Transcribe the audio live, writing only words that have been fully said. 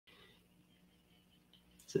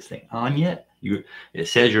Is this thing on yet? It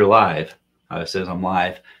says you're live. It says I'm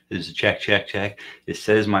live. This is a check, check, check. It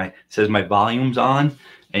says my volume's on,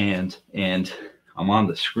 and I'm on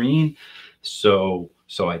the screen. So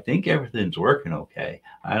I think everything's working okay.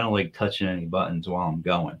 I don't like touching any buttons while I'm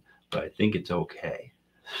going, but I think it's okay.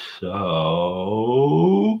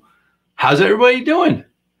 So how's everybody doing?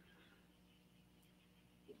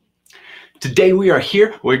 Today we are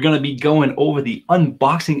here. We're going to be going over the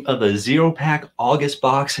unboxing of the Zeropack August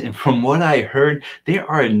box. And from what I heard, there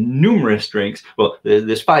are numerous drinks. Well,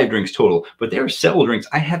 there's 5 drinks total, but there are several drinks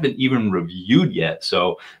I haven't even reviewed yet.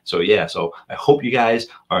 So I hope you guys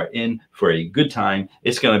are in for a good time.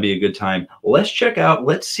 It's going to be a good time. Let's check out,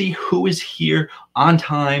 let's see who is here on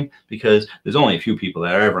time, because there's only a few people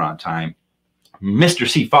that are ever on time. Mr.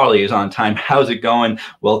 C. Farley is on time. How's it going?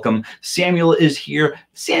 Welcome. Samuel is here.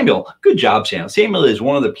 Samuel, good job, Samuel. Samuel is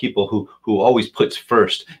one of the people who always puts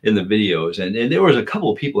first in the videos. And there was a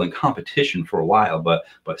couple of people in competition for a while, but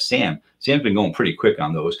Sam's been going pretty quick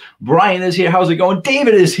on those. Brian is here. How's it going?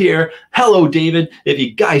 David is here. Hello, David. If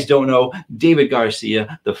you guys don't know, David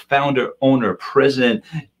Garcia, the founder, owner, president,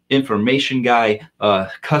 information guy,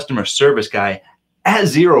 customer service guy at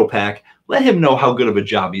Zeropack. Let him know how good of a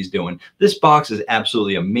job he's doing. This box is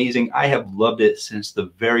absolutely amazing. I have loved it since the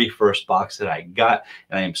very first box that I got,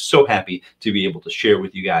 and I am so happy to be able to share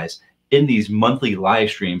with you guys in these monthly live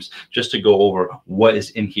streams just to go over what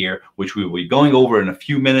is in here, which we will be going over in a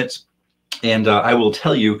few minutes. And I will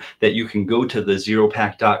tell you that you can go to the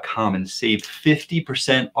zeropack.com and save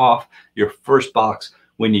 50% off your first box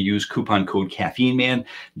when you use coupon code Caffeine Man.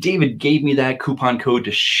 David gave me that coupon code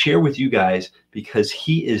to share with you guys because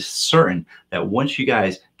he is certain that once you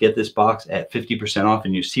guys get this box at 50% off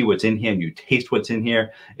and you see what's in here and you taste what's in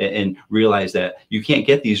here and realize that you can't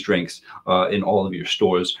get these drinks in all of your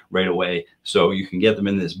stores right away, so you can get them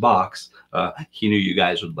in this box, he knew you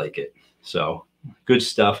guys would like it. So good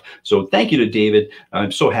stuff. So thank you to David.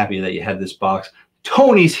 I'm so happy that you had this box.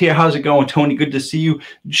 Tony's here. How's it going, Tony? Good to see you.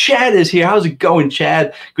 Chad is here. How's it going,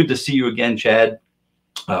 Chad? Good to see you again, Chad.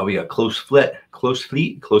 We got Close Fleet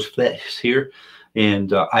is here.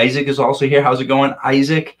 And Isaac is also here. How's it going,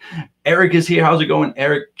 Isaac? Eric is here. How's it going,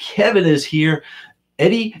 Eric? Kevin is here.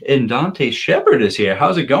 Eddie and Dante Shepard is here.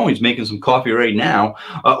 How's it going? He's making some coffee right now.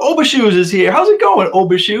 Obashoes is here. How's it going,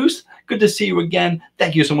 Obashoes? Good to see you again.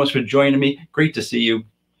 Thank you so much for joining me. Great to see you.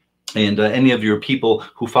 And any of your people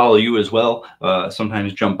who follow you as well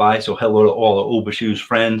sometimes jump by. So hello to all the Obashoes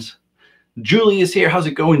friends. Julie is here. How's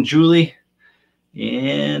it going, Julie?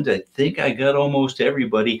 And I think I got almost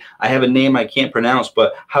everybody. I have a name I can't pronounce,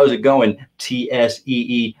 but how's it going?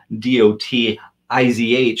 TSEEDOTIZH.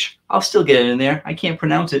 I'll still get it in there. I can't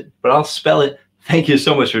pronounce it, but I'll spell it. Thank you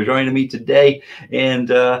so much for joining me today. And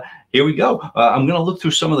here we go. I'm going to look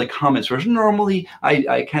through some of the comments first. Normally,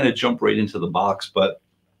 I kind of jump right into the box, but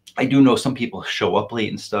I do know some people show up late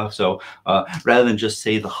and stuff, so rather than just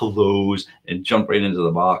say the hellos and jump right into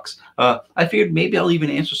the box, I figured maybe I'll even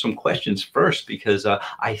answer some questions first, because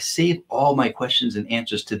I save all my questions and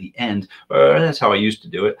answers to the end. That's how I used to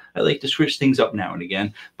do it. I like to switch things up now and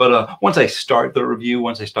again. But once I start the review,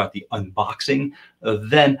 once I start the unboxing,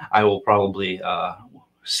 then I will probably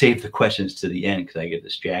save the questions to the end, because I get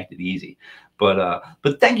distracted easy.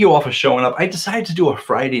 But thank you all for showing up. I decided to do a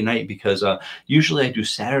Friday night because usually I do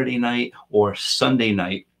Saturday night or Sunday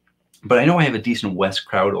night, but I know I have a decent West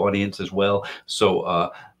crowd audience as well.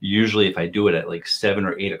 So usually if I do it at like 7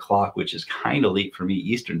 or 8 o'clock, which is kind of late for me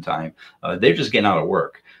Eastern time, they're just getting out of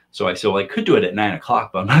work. So I said, well, I could do it at 9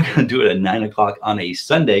 o'clock, but I'm not going to do it at 9 o'clock on a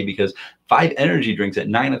Sunday, because 5 energy drinks at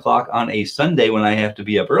 9 o'clock on a Sunday when I have to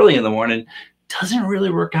be up early in the morning doesn't really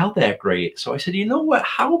work out that great. So I said, you know what,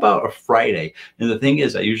 how about a Friday? And the thing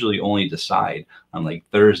is, I usually only decide on like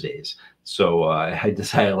Thursdays. So I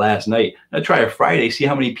decided last night, I'll try a Friday, see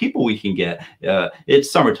how many people we can get. It's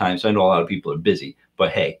summertime, so I know a lot of people are busy.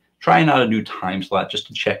 But hey, trying out a new time slot just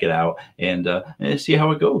to check it out and see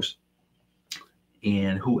how it goes.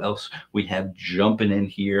 And who else we have jumping in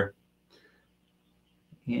here?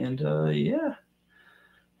 And yeah.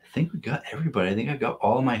 I think we got everybody. I think I got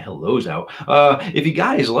all my hellos out. If you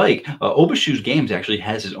guys like, Obashoes Games actually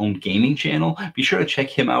has his own gaming channel. Be sure to check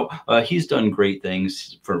him out. He's done great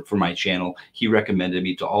things for my channel. He recommended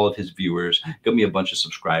me to all of his viewers, got me a bunch of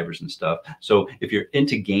subscribers and stuff. So if you're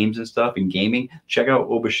into games and stuff and gaming, check out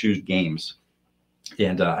Obashoes Games.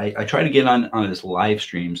 And I try to get on his live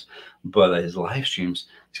streams, but his live streams,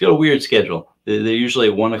 he's got a weird schedule. They're usually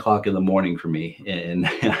at 1 o'clock in the morning for me, and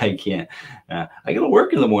I can't. I got to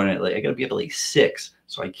work in the morning. I got to be up at like 6,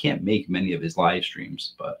 so I can't make many of his live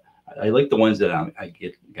streams. But I like the ones that I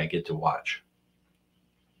get to watch.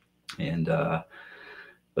 And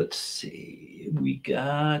Let's see. We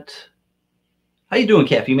got. How you doing,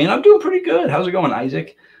 Caffeine Man? I'm doing pretty good. How's it going,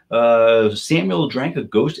 Isaac? Samuel drank a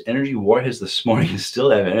Ghost Energy Warheads this morning and still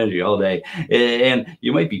have energy all day. And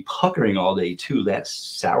you might be puckering all day too. That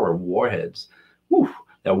sour Warheads. Whew,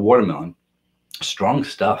 that watermelon. Strong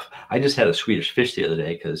stuff. I just had a Swedish fish the other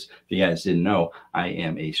day because if you guys didn't know, I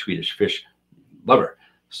am a Swedish fish lover.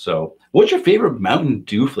 So what's your favorite Mountain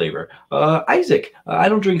Dew flavor? Isaac, I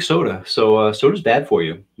don't drink soda, so soda's bad for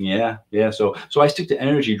you. Yeah. So I stick to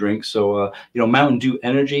energy drinks. So Mountain Dew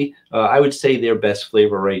Energy, I would say their best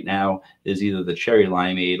flavor right now is either the cherry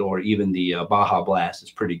limeade or even the Baja Blast.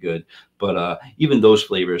 It's pretty good. But even those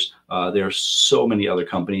flavors, there are so many other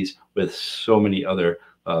companies with so many other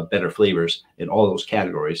better flavors in all those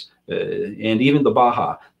categories. And even the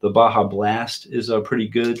Baja Blast is pretty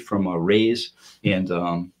good from Ray's. And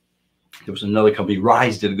there was another company,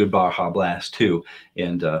 Rise, did a good Baja Blast too.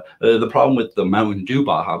 And the problem with the Mountain Dew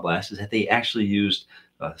Baja Blast is that they actually used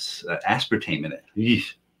aspartame in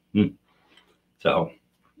it. So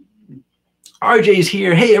RJ's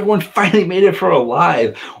here. Hey, everyone finally made it for a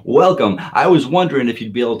live. Welcome. I was wondering if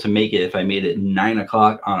you'd be able to make it if I made it 9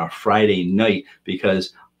 o'clock on a Friday night,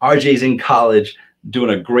 because RJ's in college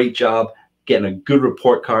doing a great job, getting a good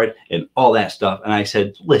report card and all that stuff. And I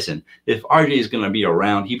said, listen, if RJ is going to be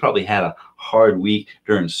around, he probably had a hard week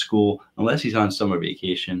during school, unless he's on summer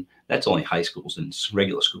vacation. That's only high schools and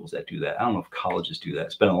regular schools that do that. I don't know if colleges do that.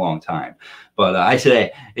 It's been a long time. But I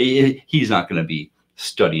said, hey, he's not going to be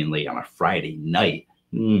studying late on a Friday night.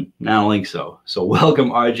 I don't think so. So welcome,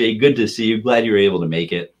 RJ. Good to see you. Glad you were able to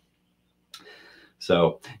make it.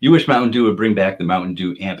 So you wish Mountain Dew would bring back the Mountain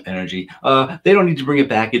Dew Amp Energy. They don't need to bring it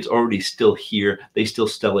back. It's already still here. They still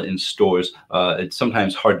sell it in stores. It's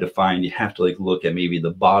sometimes hard to find. You have to look at maybe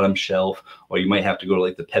the bottom shelf, or you might have to go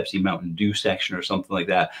to the Pepsi Mountain Dew section or something like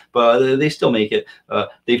that. But they still make it.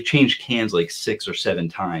 They've changed cans 6 or 7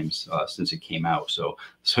 times since it came out. So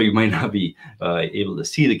you might not be able to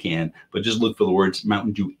see the can, but just look for the words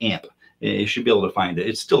Mountain Dew Amp. You should be able to find it.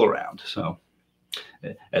 It's still around. So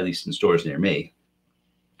at least in stores near me.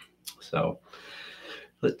 So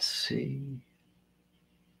let's see.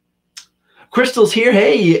 Crystal's here.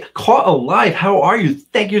 Hey, caught a live. How are you?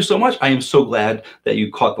 Thank you so much. I am so glad that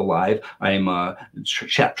you caught the live. I am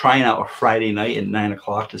trying out a Friday night at 9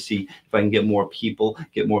 o'clock to see if I can get more people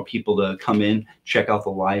to come in, check out the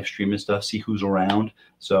live stream and stuff, see who's around.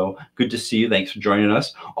 So good to see you. Thanks for joining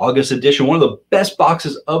us. August edition, one of the best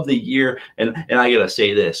boxes of the year. And I gotta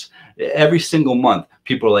say this, every single month,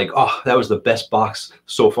 people are like, oh, that was the best box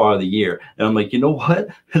so far of the year. And I'm like, you know what?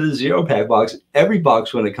 The Zero Pack box, every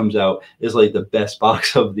box when it comes out is the best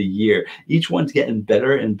box of the year. Each one's getting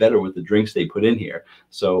better and better with the drinks they put in here.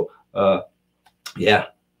 So yeah,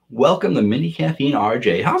 welcome to Mini Caffeine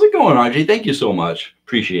RJ. How's it going, RJ? Thank you so much.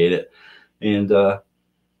 Appreciate it. And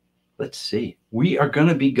let's see. We are going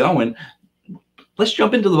to be going. Let's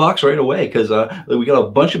jump into the box right away, because we got a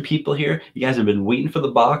bunch of people here. You guys have been waiting for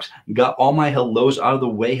the box. Got all my hellos out of the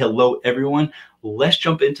way. Hello, everyone. Let's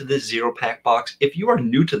jump into this Zero Pack box. If you are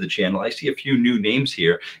new to the channel, I see a few new names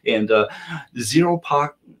here. And Zero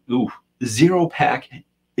Pack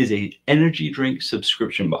is a energy drink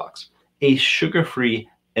subscription box, a sugar-free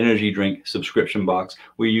energy drink subscription box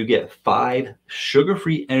where you get 5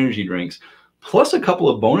 sugar-free energy drinks, plus a couple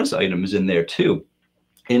of bonus items in there too.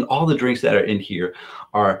 And all the drinks that are in here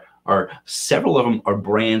are several of them are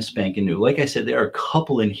brand spanking new. Like I said, there are a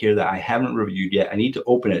couple in here that I haven't reviewed yet. I need to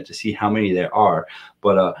open it to see how many there are.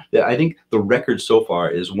 But I think the record so far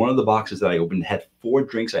is one of the boxes that I opened had 4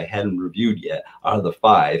 drinks I hadn't reviewed yet out of the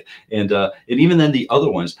 5. And even then the other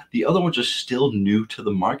ones are still new to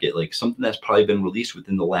the market, something that's probably been released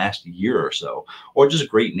within the last year or so, or just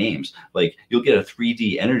great names. You'll get a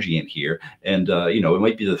 3D Energy in here, and it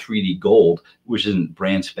might be the 3D Gold, which isn't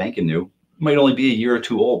brand spanking new. Might only be a year or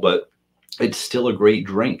 2 old, but it's still a great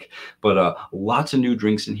drink. But lots of new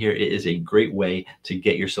drinks in here. It is a great way to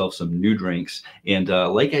get yourself some new drinks. And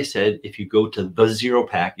like I said, if you go to the Zero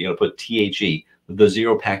Pack, you got to put THE,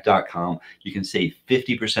 thezeropack.com. You can save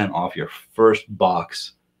 50% off your first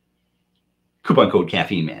box. Coupon code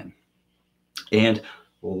Caffeine Man. And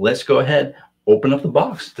let's go ahead, open up the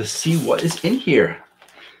box to see what is in here.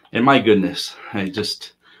 And my goodness,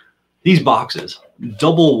 these boxes,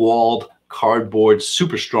 double-walled cardboard,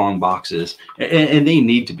 super strong boxes, and they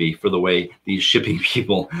need to be for the way these shipping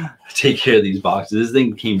people take care of these boxes. This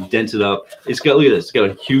thing came dented up. It's got, look at this, it's got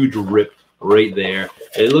a huge rip right there.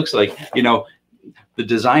 It looks like, the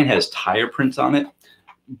design has tire prints on it,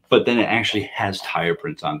 but then it actually has tire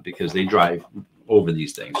prints on it because they drive over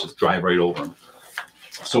these things, just drive right over them.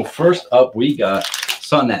 So first up, we got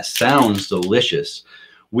something that sounds delicious.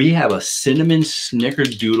 we have a cinnamon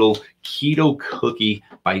snickerdoodle keto cookie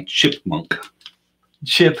by Chipmunk.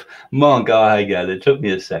 Chipmunk. Oh, I got it. It took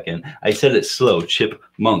me a second. I said it slow,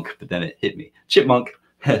 Chipmunk, but then it hit me. Chipmunk.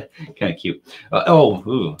 Kind of cute.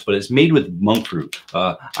 But it's made with monk fruit.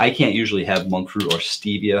 I can't usually have monk fruit or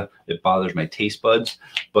stevia. It bothers my taste buds.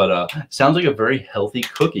 But sounds like a very healthy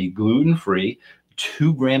cookie, gluten-free,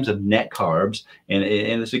 2 grams of net carbs, and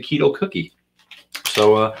it's a keto cookie.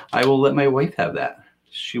 So I will let my wife have that.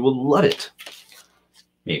 She will love it.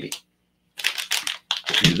 Maybe.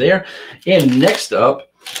 There. And next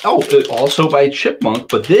up, also by Chipmunk,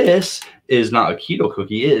 but this is not a keto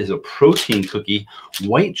cookie. It is a protein cookie,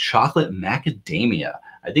 white chocolate macadamia.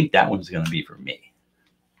 I think that one's going to be for me.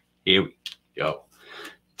 Here we go.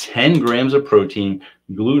 10 grams of protein,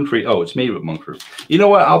 gluten-free. Oh, it's made with monk fruit. You know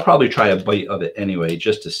what? I'll probably try a bite of it anyway,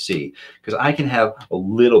 just to see, because I can have a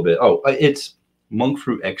little bit. Oh, it's monk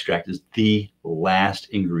fruit extract is the last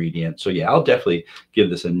ingredient. So yeah, I'll definitely give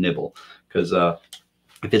this a nibble, because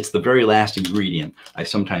if it's the very last ingredient, I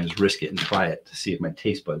sometimes risk it and try it to see if my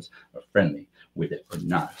taste buds are friendly with it or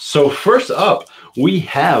not. So first up, we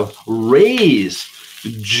have Ray's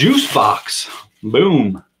Juice Box.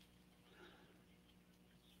 Boom.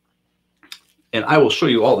 And I will show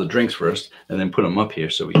you all the drinks first and then put them up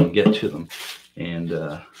here so we can get to them. And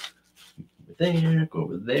over there, go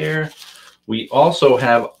over there. We also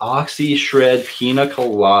have Oxy Shred Pina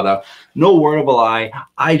Colada. No word of a lie,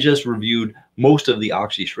 I just reviewed most of the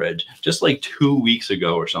Oxy Shreds just like 2 weeks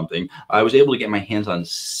ago or something. I was able to get my hands on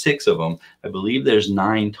 6 of them. I believe there's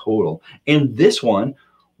 9 total. And this one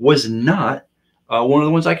was not one of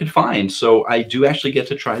the ones I could find. So I do actually get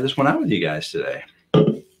to try this one out with you guys today.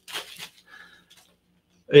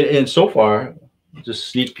 And so far, just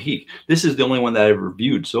sneak peek, this is the only one that I've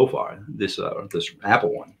reviewed so far, this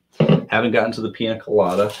apple one. Haven't gotten to the pina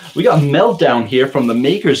colada. We got Meltdown here from the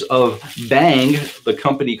makers of Bang, the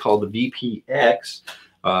company called the VPX.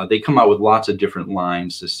 They come out with lots of different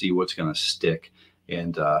lines to see what's going to stick.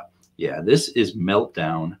 And yeah, this is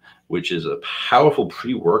Meltdown, which is a powerful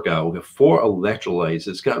pre-workout with 4 electrolytes.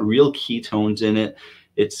 It's got real ketones in it.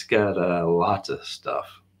 It's got lots of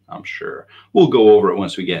stuff, I'm sure. We'll go over it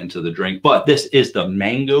once we get into the drink. But this is the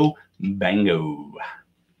Mango Bango.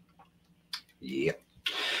 Yeah.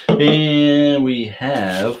 And we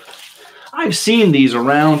have, I've seen these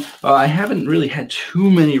around. I haven't really had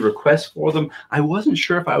too many requests for them. I wasn't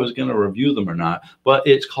sure if I was going to review them or not, but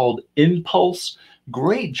it's called Impulse.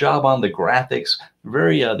 Great job on the graphics.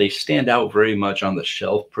 Very, they stand out very much on the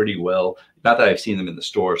shelf pretty well. Not that I've seen them in the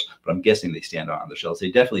stores, but I'm guessing they stand out on the shelves.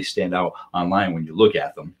 They definitely stand out online when you look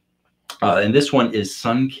at them. And this one is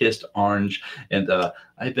Sun-Kissed Orange, and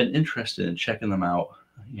I've been interested in checking them out.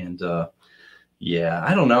 And yeah,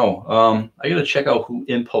 I don't know. I got to check out who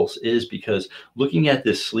Impulse is, because looking at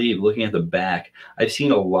this sleeve, looking at the back, I've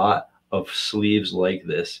seen a lot of sleeves like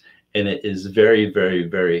this, and it is very, very,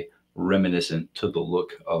 very reminiscent to the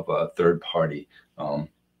look of a third-party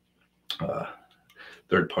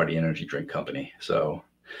energy drink company. So,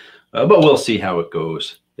 but we'll see how it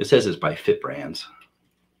goes. It says it's by Fit Brands.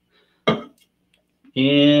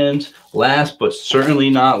 And last but certainly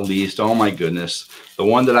not least, oh my goodness, the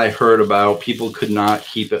one that I heard about, people could not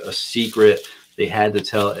keep it a secret. They had to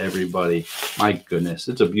tell everybody. My goodness,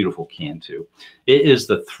 it's a beautiful can too. It is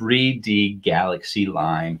the 3D Galaxy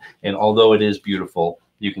Lime. And although it is beautiful,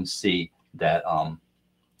 you can see that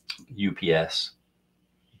UPS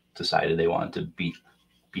decided they wanted to beat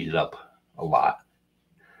it up a lot.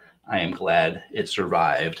 I am glad it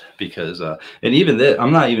survived, because, and even this,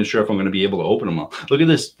 I'm not even sure if I'm going to be able to open them all. Look at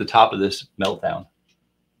this, the top of this Meltdown.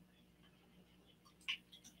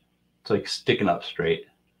 It's like sticking up straight.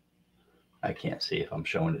 I can't see if I'm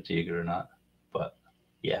showing it to you good or not, but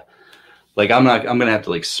yeah, like I'm going to have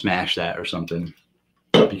to like smash that or something,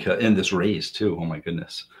 because, and this raise too. Oh my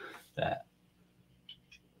goodness. That.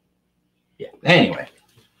 Yeah. Anyway,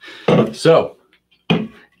 so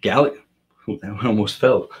Galaxy. That one almost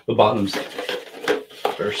fell. The bottom's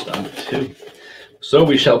first on it too. So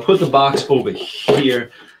we shall put the box over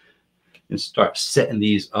here and start setting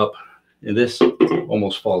these up. And this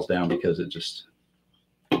almost falls down because it just,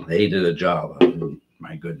 they did a job.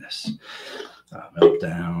 My goodness.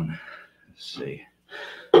 Meltdown. Let's see.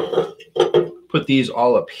 Put these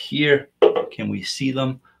all up here. Can we see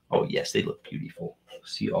them? Oh yes, they look beautiful.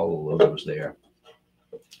 See all the logos there.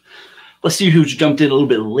 Let's see who's jumped in a little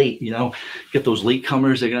bit late, you know. Get those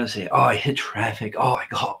latecomers. They're going to say, oh, I hit traffic. Oh, I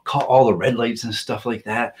caught all the red lights and stuff like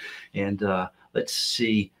that. And let's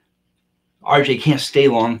see. RJ can't stay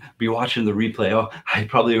long. Be watching the replay. Oh, I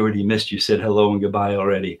probably already missed you. Said hello and goodbye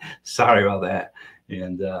already. Sorry about that.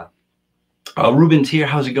 And Ruben's here.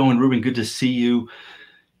 How's it going, Ruben? Good to see you.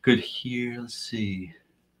 Good here. Let's see.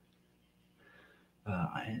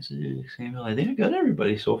 Isaac, Samuel. I think I got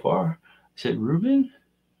everybody so far. I said Ruben,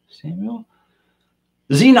 Samuel.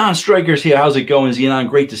 Xenon Strikers here. How's it going, Xenon?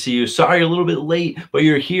 Great to see you. Sorry, a little bit late, but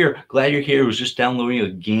you're here. Glad you're here. I was just downloading a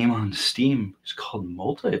game on Steam. It's called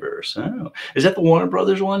Multiverse. Oh, is that the Warner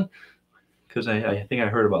Brothers one? Because I think I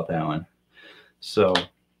heard about that one. So,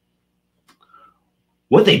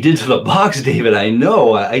 what they did to the box, David, I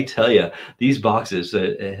know. I tell you, these boxes,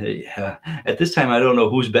 at this time, I don't know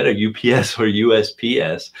who's better, UPS or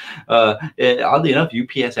USPS. Oddly enough,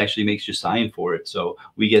 UPS actually makes you sign for it. So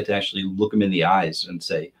we get to actually look them in the eyes and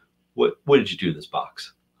say, what did you do to this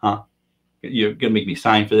box? Huh? You're going to make me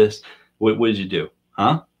sign for this? What did you do?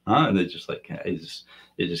 Huh? And it's just like,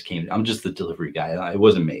 it just came. I'm just the delivery guy. It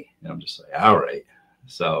wasn't me. And I'm just like, all right.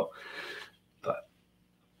 So,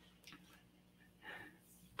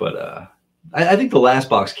 but I think the last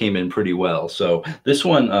box came in pretty well. So this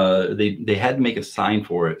one, they had to make a sign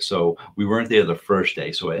for it. So we weren't there the first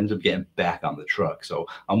day. So it ends up getting back on the truck. So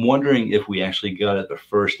I'm wondering if we actually got it the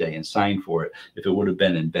first day and signed for it, if it would have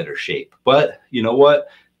been in better shape. But you know what,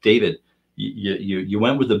 David, you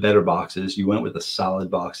went with the better boxes. You went with the solid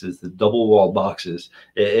boxes, the double wall boxes,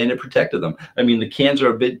 and it protected them. I mean, the cans are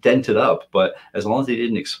a bit dented up, but as long as they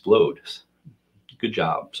didn't explode, good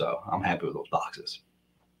job. So I'm happy with those boxes.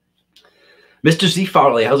 Mr. Z.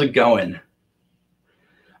 Farley, how's it going?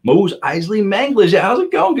 Mose Isley Manglish, how's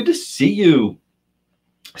it going? Good to see you.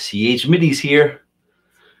 CH Middies here.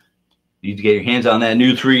 Need to get your hands on that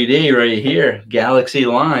new 3D right here. Galaxy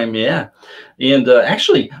Lime, yeah. And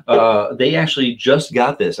actually, they actually just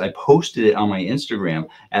got this. I posted it on my Instagram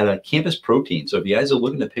at a Campus Proten. So if you guys are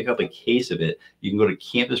looking to pick up a case of it, you can go to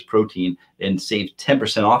Campus Proten and save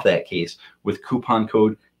 10% off that case with coupon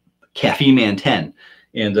code CaffeineMan10.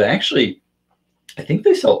 And actually, I think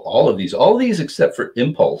they sell all of these except for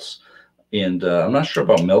Impulse. And I'm not sure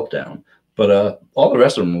about Meltdown, but all the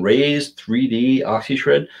rest of them, Raise, 3D,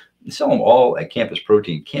 OxyShred, they sell them all at Campus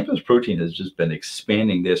Proten. Campus Proten has just been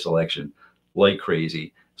expanding their selection like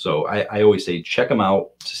crazy. So I always say, check them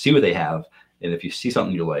out to see what they have. And if you see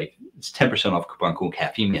something you like, it's 10% off coupon code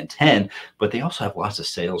CaffeineMan10, but they also have lots of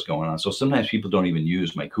sales going on. So sometimes people don't even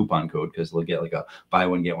use my coupon code because they'll get like a buy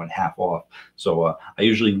one, get one half off. So I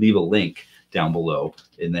usually leave a link down below,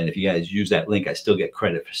 and then if you guys use that link, I still get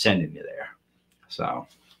credit for sending you there. So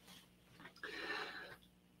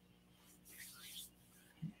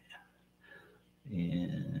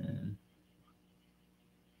and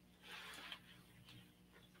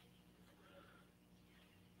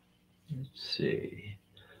let's see.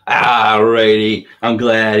 Alrighty, I'm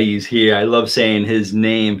glad he's here. I love saying his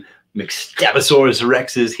name. McStabosaurus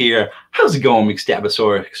Rex is here. How's it going,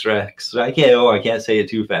 McStabosaurus Rex? I can't say it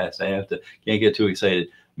too fast. Can't get too excited.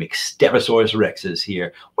 McStabosaurus Rex is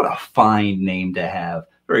here. What a fine name to have.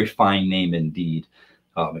 Very fine name indeed.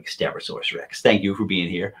 McStabosaurus Rex. Thank you for being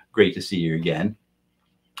here. Great to see you again.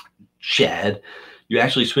 Chad, you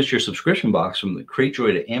actually switched your subscription box from the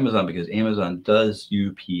CrateJoy to Amazon because Amazon does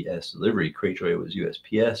UPS delivery. CrateJoy was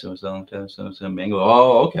USPS. It was on Mango.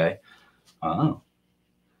 Oh, okay. Oh.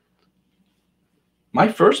 My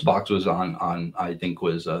first box was on I think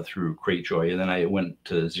was through CrateJoy, and then I went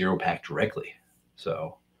to Zeropack directly.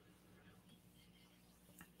 So,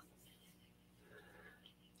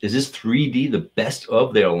 is this 3D the best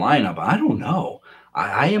of their lineup? I don't know.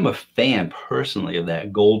 I am a fan personally of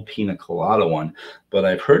that gold pina colada one, but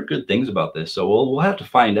I've heard good things about this, so we'll have to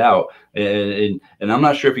find out. And I'm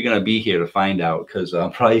not sure if you're going to be here to find out because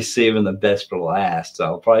I'm probably saving the best for last. So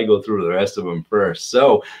I'll probably go through the rest of them first.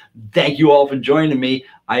 So thank you all for joining me.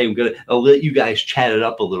 I'll let you guys chat it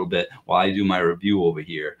up a little bit while I do my review over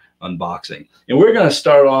here, unboxing. And we're going to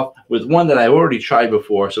start off with one that I've already tried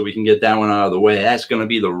before, so we can get that one out of the way. That's going to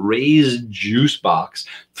be the Raise Juice Box.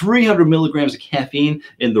 300 milligrams of caffeine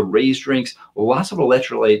in the Raise drinks, lots of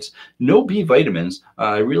electrolytes, no B vitamins.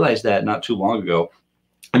 I realized that not too long ago.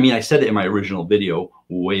 I mean, I said it in my original video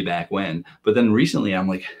way back when, but then recently I'm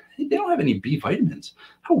like, hey, they don't have any B vitamins.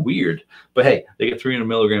 How weird. But hey, they get 300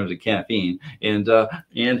 milligrams of caffeine. And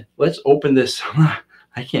let's open this. I'm not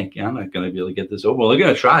going to be able to get this open. Well, we're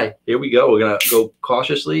going to try. Here we go. We're going to go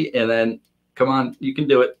cautiously, and then, come on, you can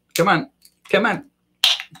do it. Come on. Come on.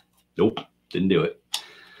 Nope, didn't do it.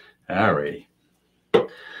 All righty.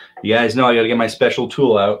 You guys know I got to get my special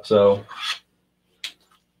tool out, so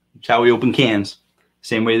that's how we open cans.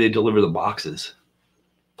 Same way they deliver the boxes.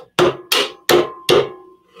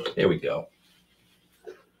 There we go.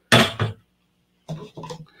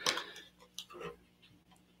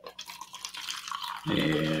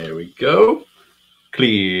 There we go.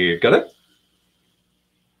 Clear. Got it?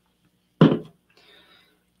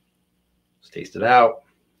 taste it out.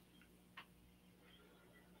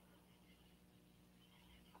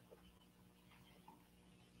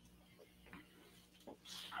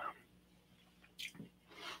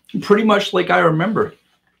 Pretty much like I remember.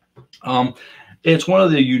 It's one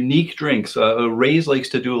of the unique drinks. Ray's likes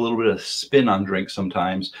to do a little bit of spin on drinks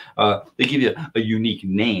sometimes. They give you a unique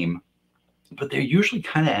name, but they're usually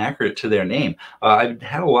kind of accurate to their name. I've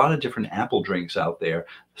had a lot of different apple drinks out there: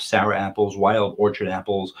 sour apples, wild orchard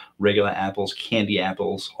apples, regular apples, candy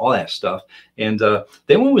apples, all that stuff. And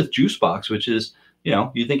they went with juice box, which is,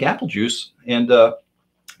 you think apple juice and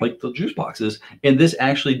like the juice boxes, and this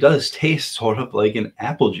actually does taste sort of like an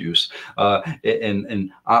apple juice. I'm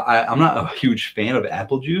not a huge fan of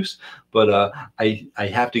apple juice, but I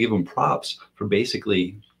have to give them props for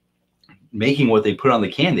basically making what they put on the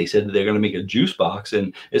can. They said that they're going to make a juice box,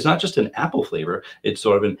 and it's not just an apple flavor. It's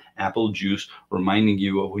sort of an apple juice, reminding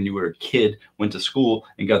you of when you were a kid, went to school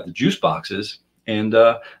and got the juice boxes. And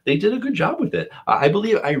they did a good job with it. I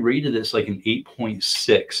believe I rated this like an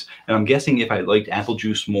 8.6. And I'm guessing if I liked apple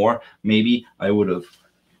juice more, maybe I would have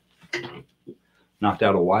knocked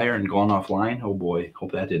out a wire and gone offline. Oh boy,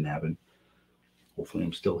 hope that didn't happen. Hopefully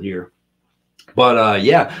I'm still here. But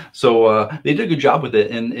yeah, so they did a good job with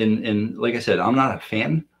it. And like I said, I'm not a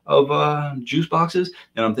fan of juice boxes.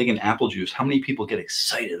 And I'm thinking apple juice. How many people get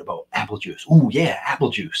excited about apple juice? Oh yeah, apple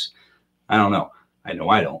juice. I don't know. I know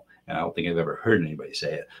I don't. And I don't think I've ever heard anybody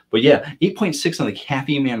say it. But yeah, 8.6 on the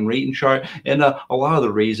Caffeine Man rating chart. And a lot of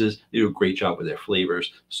the raises, they do a great job with their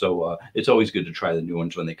flavors. So it's always good to try the new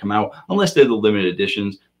ones when they come out. Unless they're the limited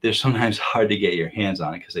editions, they're sometimes hard to get your hands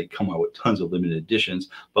on it because they come out with tons of limited editions.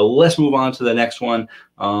 But let's move on to the next one.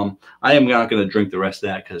 I am not going to drink the rest of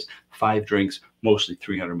that because 5 drinks, mostly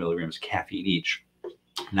 300 milligrams caffeine each.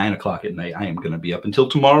 9 o'clock at night, I am going to be up until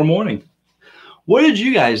tomorrow morning. What did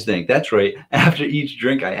you guys think? That's right. After each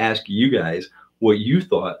drink, I ask you guys what you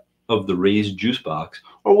thought of the Ray's juice box,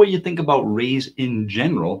 or what you think about Ray's in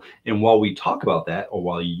general. And while we talk about that, or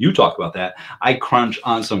while you talk about that, I crunch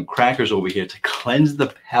on some crackers over here to cleanse the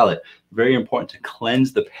palate. Very important to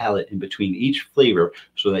cleanse the palate in between each flavor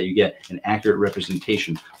so that you get an accurate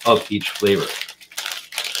representation of each flavor.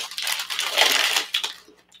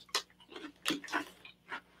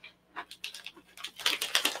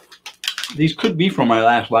 These could be from my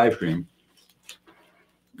last live stream,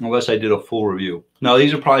 unless I did a full review. No,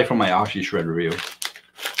 these are probably from my Oxy Shred review.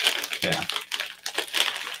 Yeah.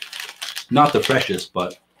 Not the freshest,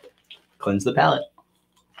 but cleanse the palate.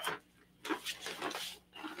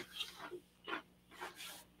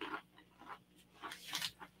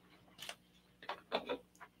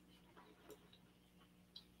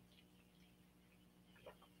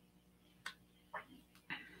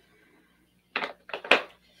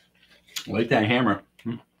 I like that hammer.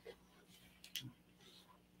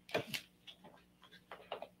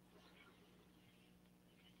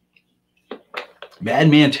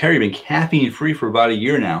 Madman Terry, been caffeine free for about a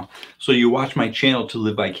year now, so you watch my channel to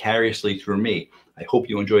live vicariously through me. I hope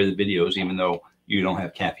you enjoy the videos even though you don't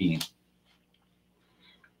have caffeine.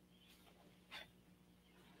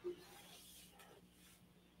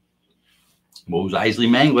 Mose Eisley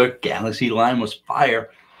Mangler, Galaxy Line was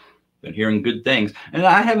fire. Been hearing good things. And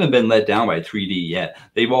I haven't been let down by 3D yet.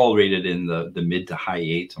 They've all rated in the mid to high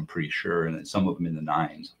 8s, I'm pretty sure, and some of them in the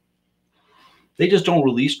 9s. They just don't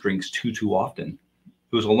release drinks too often.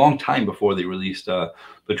 It was a long time before they released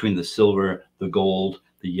between the silver, the gold,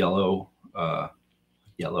 the yellow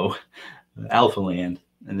Alpha Land,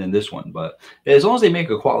 and then this one. But as long as they make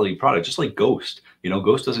a quality product, just like Ghost,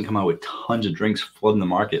 Ghost doesn't come out with tons of drinks flooding the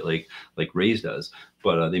market like Ray's does,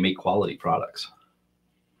 but they make quality products.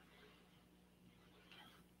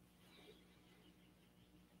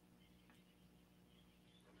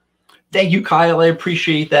 Thank you, Kyle. I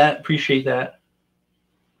appreciate that. Appreciate that.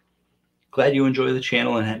 Glad you enjoy the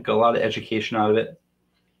channel and got a lot of education out of it.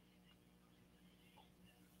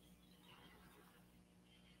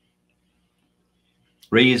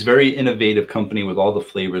 Ray is very innovative company with all the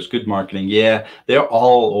flavors, good marketing. Yeah, they're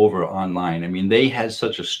all over online. I mean, they had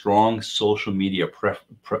such a strong social media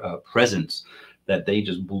presence that they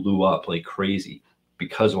just blew up like crazy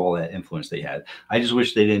because of all that influence they had. I just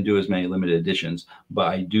wish they didn't do as many limited editions, but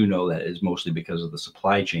I do know that is mostly because of the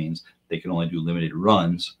supply chains. They can only do limited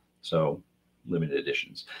runs, so limited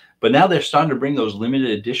editions. But now they're starting to bring those limited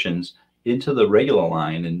editions into the regular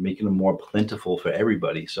line and making them more plentiful for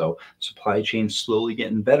everybody. So supply chain slowly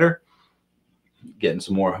getting better, getting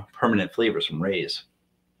some more permanent flavors from Ray's.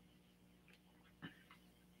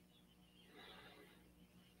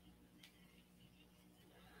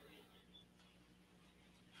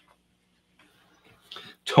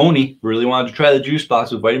 Tony really wanted to try the juice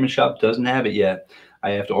box with Vitamin Shop. Doesn't have it yet.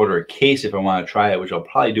 I have to order a case if I want to try it, which I'll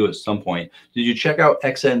probably do at some point. Did you check out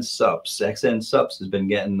XN Sups? XN Sups has been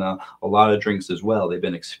getting a lot of drinks as well. They've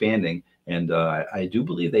been expanding, and I do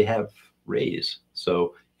believe they have Rays.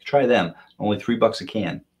 So try them. Only $3 a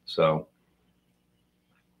can. So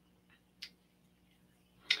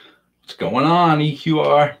what's going on,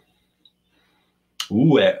 EQR?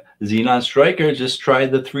 Ooh, Xenon Striker just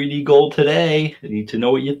tried the 3D Gold today. I need to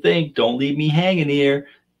know what you think. Don't leave me hanging here.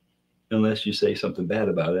 Unless you say something bad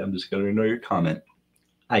about it, I'm just going to ignore your comment.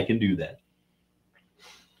 I can do that.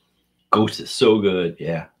 Ghost is so good.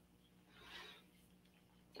 Yeah.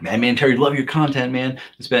 Man, Terry, love your content, man.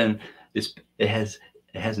 It has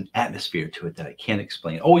an atmosphere to it that I can't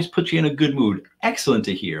explain. Always puts you in a good mood. Excellent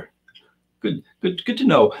to hear. Good to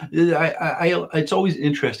know. It's always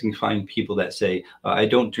interesting to find people that say, I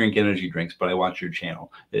don't drink energy drinks, but I watch your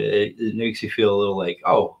channel. It makes you feel a little like,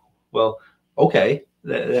 oh, well, okay.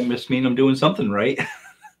 That must mean I'm doing something right.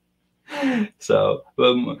 So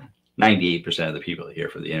 98% of the people are here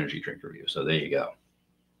for the energy drink review. So there you go.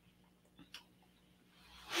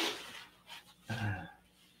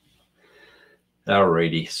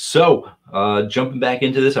 Alrighty. So jumping back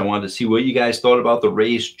into this, I wanted to see what you guys thought about the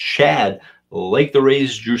Rays. Chad, like the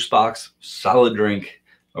Rays juice box, solid drink.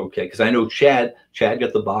 Okay, because I know Chad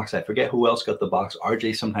got the box. I forget who else got the box.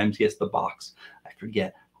 RJ sometimes gets the box. I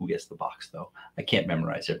forget who gets the box, though. I can't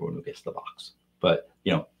memorize everyone who gets the box. But,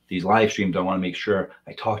 you know, these live streams, I want to make sure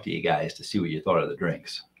I talk to you guys to see what you thought of the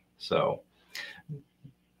drinks. So,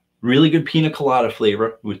 really good pina colada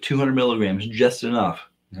flavor with 200 milligrams, just enough.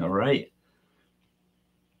 All right.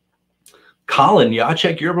 Colin, y'all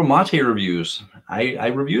check Yerba Mate reviews. I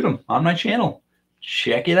reviewed them on my channel.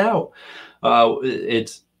 Check it out.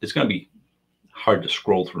 It's going to be hard to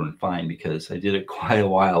scroll through and find because I did it quite a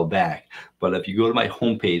while back. But if you go to my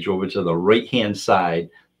homepage over to the right-hand side,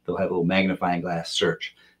 they'll have a little magnifying glass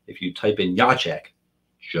search. If you type in Yachek,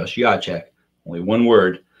 just Yachek, only one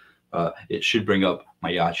word, it should bring up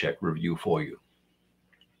my Yachek review for you.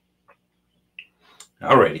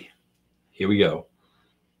 Alrighty, here we go.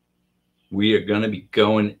 We are going to be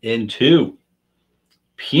going into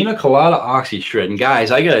Pina Colada OxyShred. And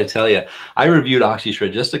guys, I got to tell you, I reviewed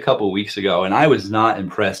OxyShred just a couple of weeks ago, and I was not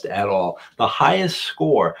impressed at all. The highest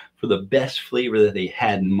score for the best flavor that they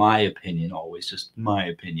had, in my opinion, always just my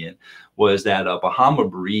opinion, was that Bahama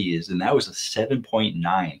Breeze, and that was a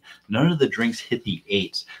 7.9. None of the drinks hit the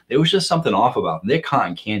 8s. There was just something off about them. They're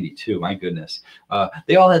cotton candy too, my goodness.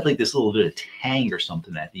 They all had like this little bit of tang or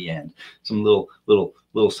something at the end. Some little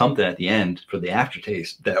something at the end for the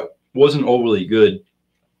aftertaste that wasn't overly good.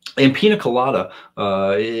 And pina colada,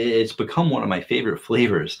 it's become one of my favorite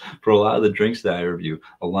flavors for a lot of the drinks that I review.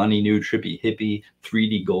 Alani Nu, Trippy Hippie,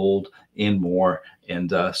 3D Gold, and more.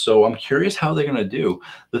 And so I'm curious how they're going to do.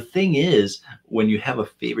 The thing is, when you have a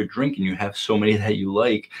favorite drink and you have so many that you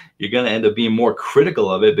like, you're going to end up being more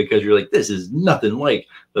critical of it because you're like, this is nothing like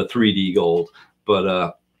the 3D Gold.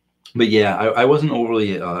 But yeah, I wasn't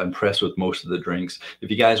overly impressed with most of the drinks. If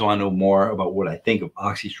you guys want to know more about what I think of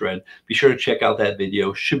OxyShred, be sure to check out that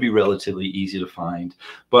video. Should be relatively easy to find.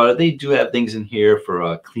 But they do have things in here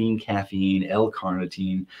for clean caffeine,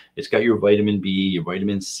 L-carnitine. It's got your vitamin B, your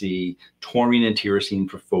vitamin C, taurine and tyrosine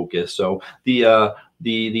for focus. So the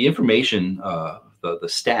information, the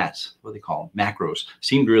stats, what do they call them, macros,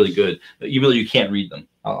 seemed really good, even though you can't read them.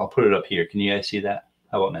 I'll put it up here. Can you guys see that?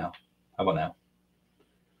 How about now? How about now?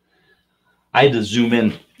 I had to zoom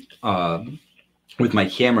in with my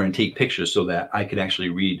camera and take pictures so that I could actually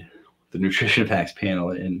read the nutrition facts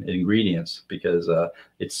panel and ingredients because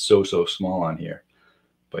it's so small on here.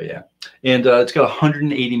 But yeah, and it's got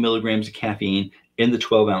 180 milligrams of caffeine in the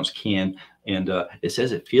 12-ounce can, and it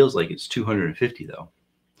says it feels like it's 250 though.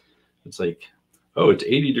 It's like, oh, it's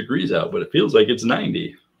 80 degrees out, but it feels like it's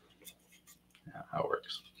 90. Yeah, how it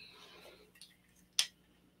works.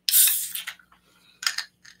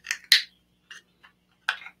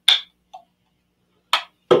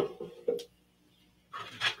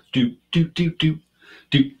 Do.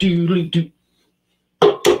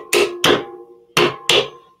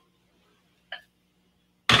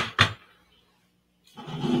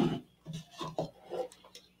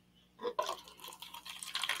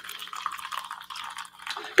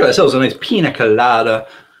 Got ourselves a nice pina colada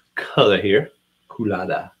color here.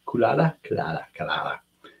 Colada.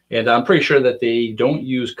 And I'm pretty sure that they don't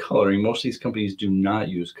use coloring. Most of these companies do not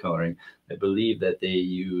use coloring. I believe that they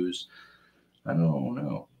use, I don't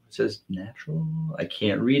know. It says natural. I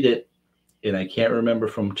can't read it. and I can't remember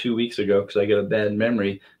from 2 weeks ago because I got a bad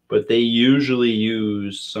memory, but they usually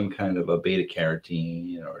use some kind of a beta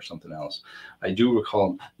carotene or something else. I do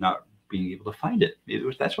recall not being able to find it.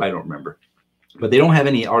 That's why I don't remember. But they don't have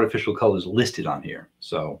any artificial colors listed on here.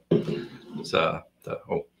 So it's oh,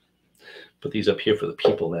 put these up here for the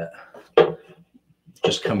people that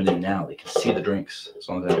just coming in now. They can see the drinks as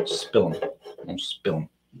long as I don't spill them. I won't spill them.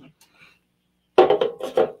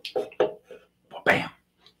 Bam.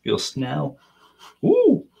 You'll smell.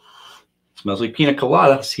 Ooh. Smells like pina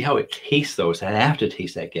colada. See how it tastes, though. It's that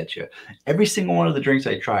aftertaste that gets you. Every single one of the drinks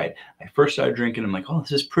I tried, I first started drinking, I'm like, oh,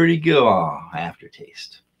 this is pretty good. Oh,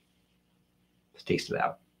 aftertaste. Let's taste it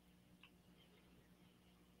out.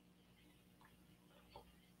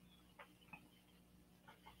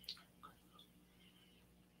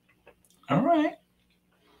 All right.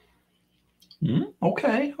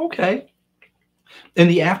 Okay, okay. And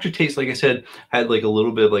the aftertaste, like I said, had like a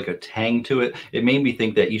little bit of like a tang to it. It made me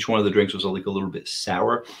think that each one of the drinks was like a little bit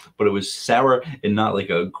sour, but it was sour in not like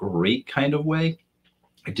a great kind of way.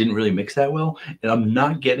 It didn't really mix that well, and I'm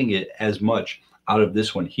not getting it as much out of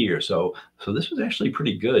this one here. So this was actually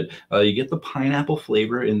pretty good. You get the pineapple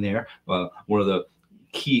flavor in there. One of the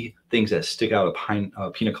key things that stick out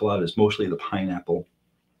of pina colada is mostly the pineapple.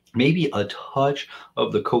 Maybe a touch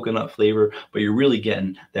of the coconut flavor, but you're really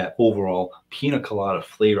getting that overall pina colada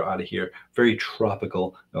flavor out of here. Very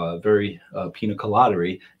tropical, very pina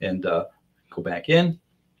colada-y. And go back in.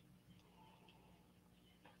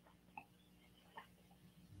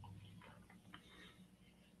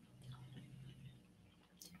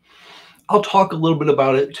 I'll talk a little bit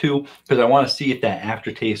about it too, because I want to see if that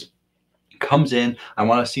aftertaste comes in. I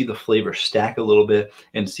want to see the flavor stack a little bit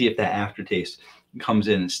and see if that aftertaste comes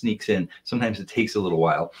in and sneaks in. Sometimes it takes a little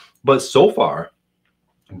while, but so far,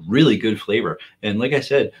 really good flavor. And like I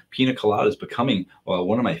said, pina colada is becoming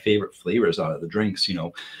one of my favorite flavors out of the drinks. You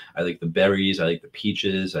know, I like the berries, I like the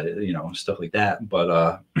peaches, stuff like that.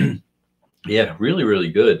 But yeah, really,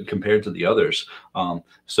 really good compared to the others.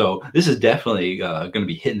 So this is definitely going to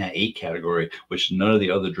be hitting that 8 category, which none of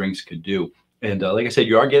the other drinks could do. And like I said,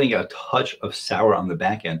 you are getting a touch of sour on the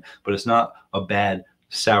back end, but it's not a bad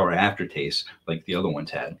sour aftertaste like the other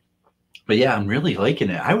ones had. But yeah, I'm really liking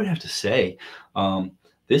it. I would have to say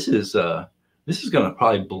this is going to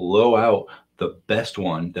probably blow out the best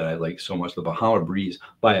one that I like so much, the Bahama Breeze,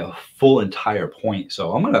 by a full entire point.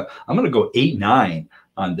 So I'm gonna go 8-9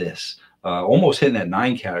 on this. Almost hitting that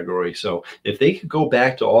 9 category. So if they could go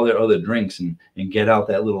back to all their other drinks and get out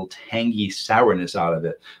that little tangy sourness out of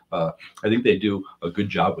it, I think they do a good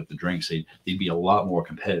job with the drinks. They'd be a lot more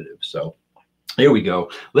competitive. So there we go.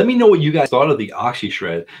 Let me know what you guys thought of the Oxy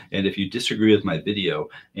Shred, and if you disagree with my video,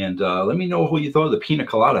 and let me know what you thought of the Pina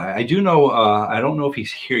Colada. I do know, I don't know if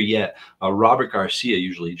he's here yet. Robert Garcia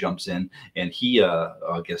usually jumps in, and he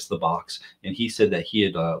gets the box, and he said that he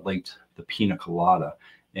had liked the Pina Colada,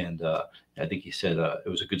 and I think he said it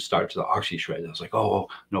was a good start to the Oxy Shred. I was like, oh,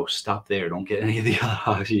 no, stop there. Don't get any of the other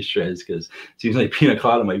Oxy Shreds, because it seems like Pina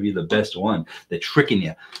Colada might be the best one. They're tricking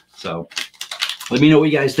you. So let me know what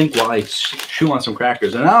you guys think while I chew on some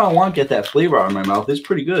crackers. And I don't want to get that flavor out of my mouth. It's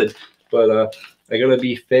pretty good, but I got to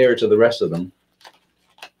be fair to the rest of them.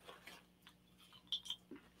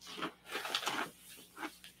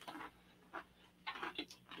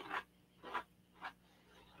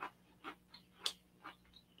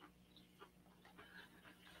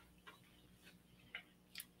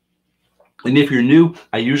 And if you're new,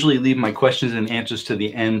 I usually leave my questions and answers to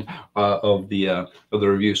the end of the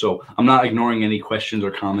review. So I'm not ignoring any questions or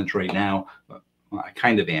comments right now. Well, I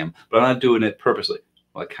kind of am, but I'm not doing it purposely.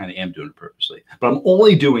 Well, I kind of am doing it purposely, but I'm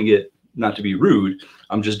only doing it not to be rude.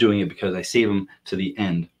 I'm just doing it because I save them to the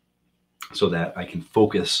end so that I can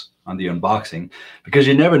focus on the unboxing, because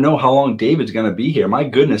you never know how long David's going to be here. My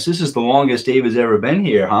goodness, this is the longest David's ever been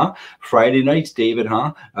here, huh? Friday nights, David,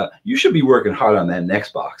 huh? You should be working hard on that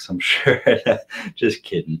next box, I'm sure. Just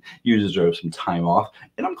kidding. You deserve some time off,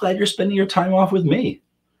 and I'm glad you're spending your time off with me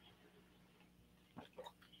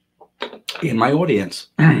in my audience.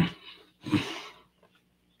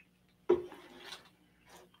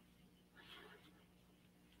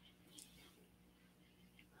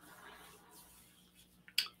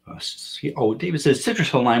 Oh, David says,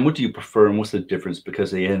 citrus or lime, what do you prefer, and what's the difference?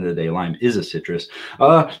 Because at the end of the day, lime is a citrus.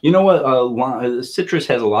 You know what? Citrus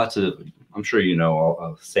has lots of, I'm sure you know,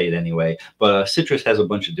 I'll say it anyway, but citrus has a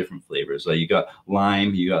bunch of different flavors. You got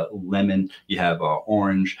lime, you got lemon, you have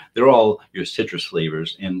orange. They're all your citrus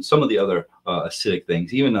flavors, and some of the other acidic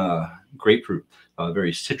things, even grapefruit,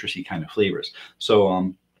 very citrusy kind of flavors.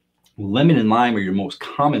 So Lemon and lime are your most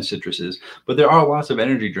common citruses, but there are lots of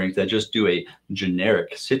energy drinks that just do a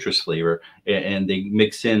generic citrus flavor, and they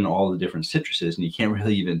mix in all the different citruses, and you can't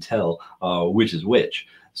really even tell which is which.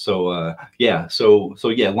 So yeah, so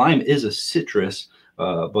yeah, lime is a citrus,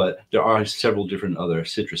 but there are several different other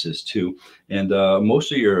citruses too, and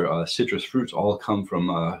most of your citrus fruits all come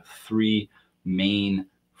from three main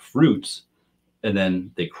fruits, and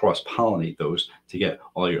then they cross-pollinate those to get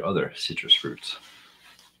all your other citrus fruits.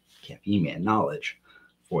 Caffeine Man knowledge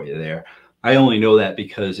for you there. I only know that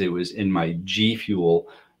because it was in my G Fuel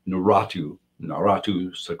Naratu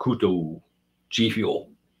Sakuto G Fuel.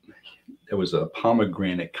 It was a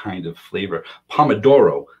pomegranate kind of flavor.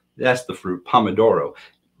 Pomodoro, that's the fruit, Pomodoro.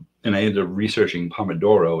 And I ended up researching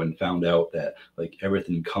Pomodoro and found out that like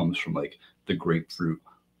everything comes from like the grapefruit,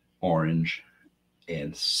 orange,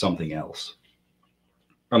 and something else.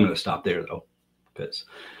 I'm going to stop there though, because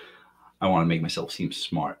I want to make myself seem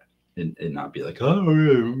smart and not be like,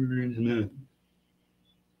 oh,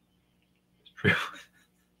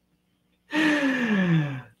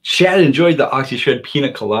 yeah. Chad enjoyed the OxyShred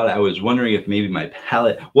Pina Colada. I was wondering if maybe my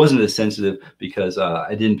palate wasn't as sensitive because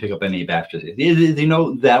I didn't pick up any aftertaste. You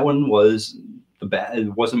know, that one was the bad.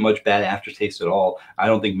 It wasn't much bad aftertaste at all. I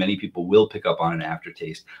don't think many people will pick up on an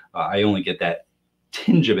aftertaste. I only get that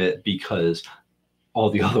tinge of it because all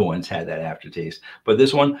the other ones had that aftertaste. But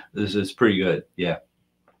this one, this is pretty good. Yeah.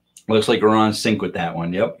 Looks like we're on sync with that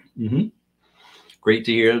one. Yep. Great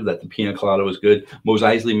to hear that the Pina Colada was good. Mos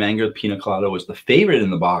Eisley Mango Pina Colada was the favorite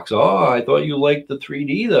in the box. Oh, I thought you liked the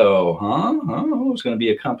 3D though, huh? Oh, it's going to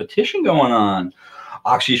be a competition going on.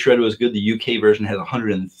 OxyShred was good. The UK version has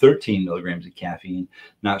 113 milligrams of caffeine.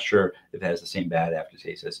 Not sure if it has the same bad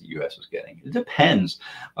aftertaste as the US was getting. It depends.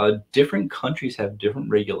 Different countries have different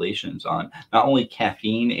regulations on not only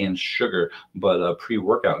caffeine and sugar, but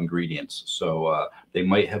pre-workout ingredients. So they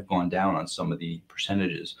might have gone down on some of the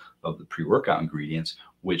percentages of the pre-workout ingredients,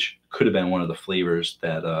 which could have been one of the flavors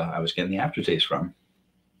that I was getting the aftertaste from.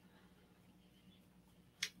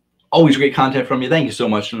 Always great content from you. Thank you so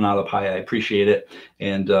much, Nana Pai. I appreciate it.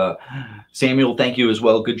 And Samuel, thank you as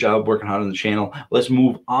well. Good job working hard on the channel. Let's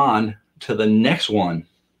move on to the next one,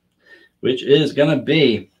 which is going to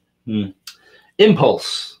be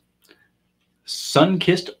Impulse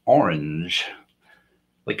Sun-Kissed Orange.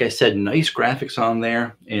 Like I said, nice graphics on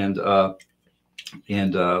there. And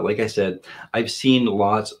like I said, I've seen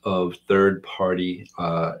lots of third-party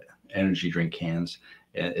energy drink cans,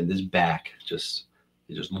 and this back it just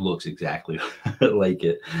looks exactly like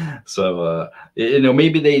it. So, you know,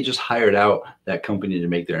 maybe they just hired out that company to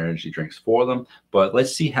make their energy drinks for them. But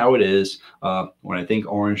let's see how it is. When I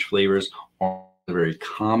think orange flavors are a very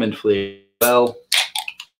common flavor. Well,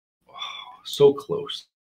 oh, so close.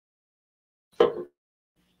 I'm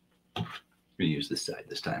going to use this side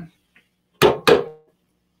this time.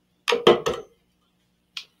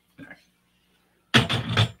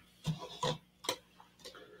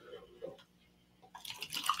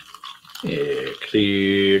 Yeah,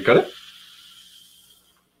 clear cut it.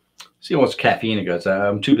 See how much caffeine it got.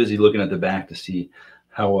 I'm too busy looking at the back to see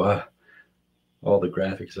how all the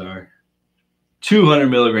graphics are. 200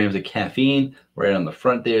 milligrams of caffeine right on the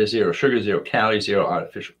front there. 0 sugar, 0 calories, 0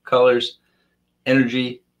 artificial colors.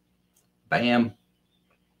 Energy, bam.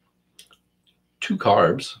 2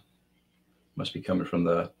 carbs. Must be coming from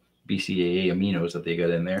the BCAA aminos that they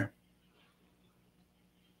got in there.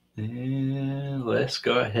 And let's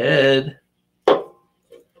go ahead.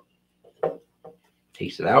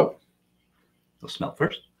 Taste it out. It'll smell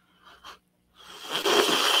first.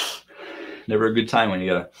 Never a good time when you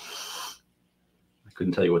gotta. I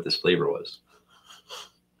couldn't tell you what this flavor was.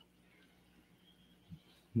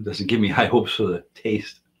 It doesn't give me high hopes for the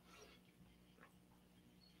taste.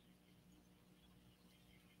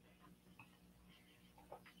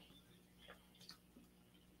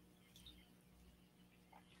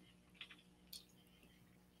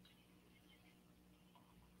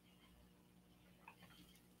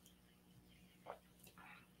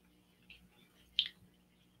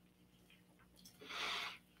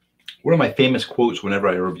 One of my famous quotes whenever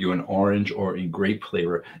I review an orange or a grape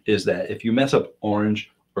flavor is that if you mess up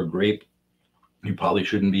orange or grape, you probably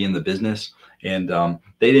shouldn't be in the business. And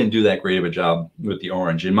they didn't do that great of a job with the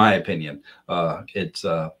orange, in my opinion. It's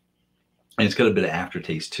got a bit of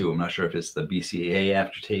aftertaste too. I'm not sure if it's the BCAA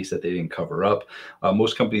aftertaste that they didn't cover up.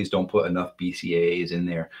 Most companies don't put enough BCAAs in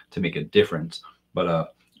there to make a difference,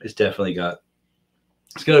 but it's definitely got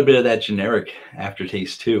a bit of that generic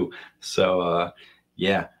aftertaste too. So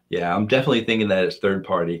yeah, I'm definitely thinking that it's third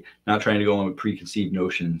party. Not trying to go on with preconceived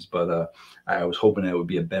notions, but I was hoping that it would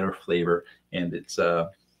be a better flavor, and it's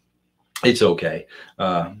okay.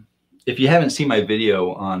 if you haven't seen my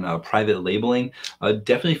video on private labeling,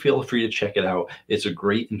 definitely feel free to check it out. It's a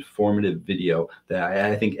great informative video that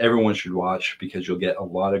I think everyone should watch because you'll get a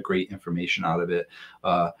lot of great information out of it.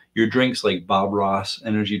 Your drinks like Bob Ross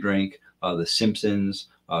energy drink, The Simpsons,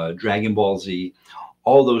 Dragon Ball Z,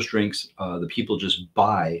 all those drinks, the people just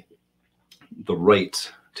buy the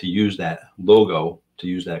rights to use that logo, to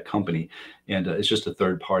use that company. And it's just a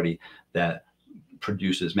third party that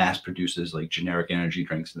mass produces like generic energy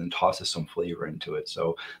drinks and then tosses some flavor into it.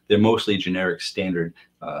 So they're mostly generic standard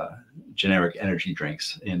generic energy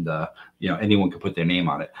drinks, and anyone could put their name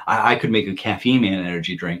on it. I could make a Caffeine Man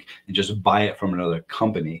energy drink and just buy it from another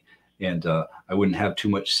company, and I wouldn't have too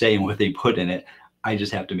much say in what they put in it. I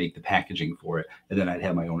just have to make the packaging for it, and then I'd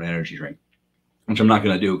have my own energy drink, which I'm not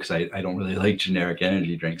going to do because I don't really like generic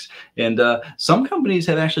energy drinks. And some companies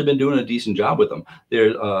have actually been doing a decent job with them.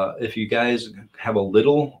 If you guys have a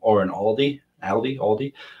Lidl or an Aldi,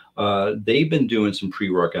 they've been doing some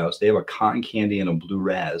pre-workouts. They have a cotton candy and a blue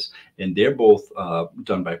raz, and they're both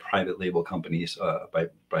done by private label companies,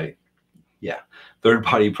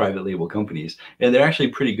 third-party private label companies, and they're actually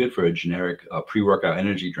pretty good for a generic pre-workout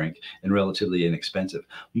energy drink and relatively inexpensive.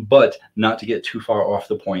 But not to get too far off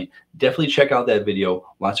the point, definitely check out that video.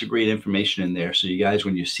 Lots of great information in there. So you guys,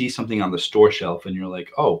 when you see something on the store shelf and you're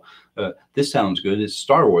like, oh, this sounds good, it's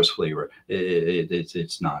Star Wars flavor.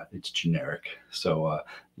 It's not. It's generic. So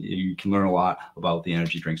you can learn a lot about the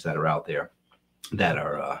energy drinks that are out there that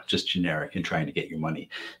are just generic and trying to get your money.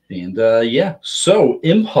 And so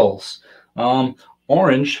Impulse.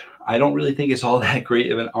 Orange, I don't really think it's all that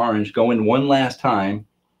great of an orange. Going one last time.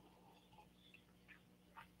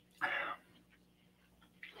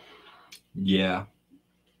 Yeah.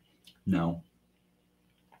 No.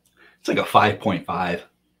 It's like a 5.5.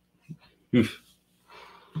 Oof.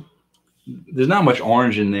 There's not much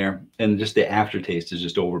orange in there, and just the aftertaste is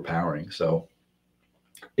just overpowering. So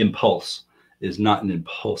Impulse is not an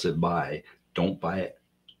impulsive buy. Don't buy it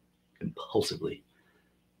impulsively.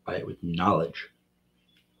 Buy it with knowledge.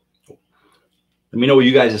 Let me know what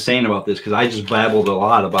you guys are saying about this, because I just babbled a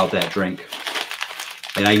lot about that drink,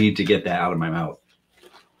 and I need to get that out of my mouth.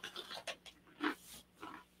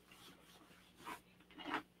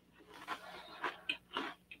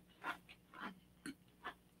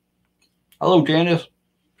 Hello, Janice.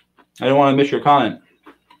 I don't want to miss your comment.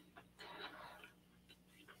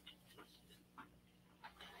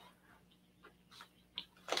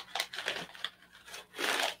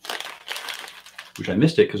 Which I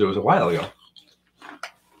missed it because it was a while ago.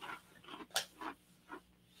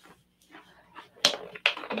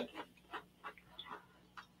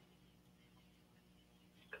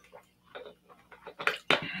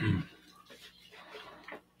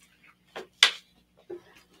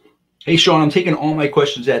 Hey, Sean, I'm taking all my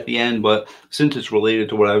questions at the end, but since it's related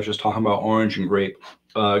to what I was just talking about, orange and grape,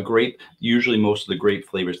 usually most of the grape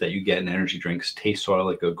flavors that you get in energy drinks taste sort of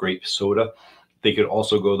like a grape soda. They could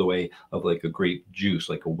also go the way of like a grape juice,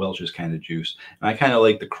 like a Welch's kind of juice. And I kind of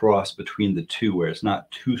like the cross between the two, where it's not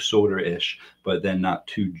too soda-ish, but then not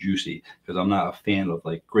too juicy, because I'm not a fan of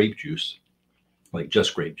like grape juice, like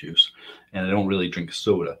just grape juice, and I don't really drink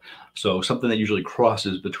soda. So something that usually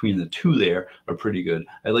crosses between the two there are pretty good.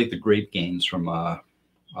 I like the Grape Gains from Bucked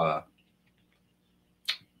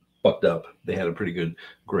Up. They had a pretty good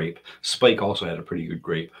grape. Spike also had a pretty good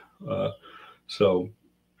grape.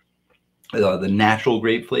 The natural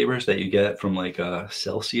grape flavors that you get from like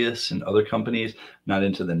Celsius and other companies, not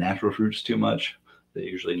into the natural fruits too much. They're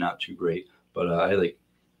usually not too great, but I like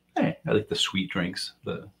the sweet drinks.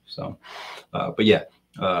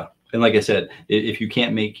 And like I said, if you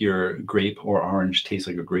can't make your grape or orange taste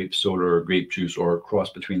like a grape soda or grape juice, or a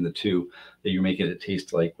cross between the two, then you're making it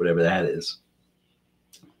taste like whatever that is.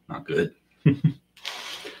 Not good.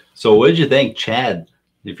 So what did you think, Chad?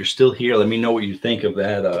 If you're still here, let me know what you think of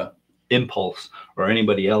that Impulse, or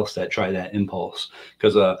anybody else that tried that Impulse,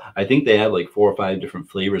 because I think they have like 4 or 5 different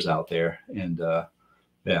flavors out there. And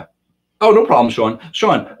yeah. Oh, no problem, Sean.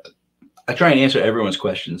 Sean, I try and answer everyone's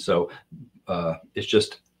questions, so it's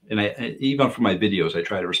just, and I even for my videos, I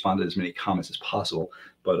try to respond to as many comments as possible,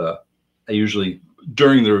 but I usually,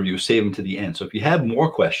 during the review, save them to the end. So if you have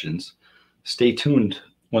more questions, stay tuned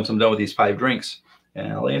once I'm done with these 5 drinks,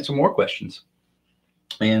 and I'll answer more questions.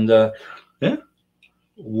 And yeah,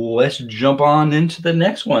 let's jump on into the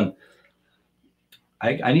next one.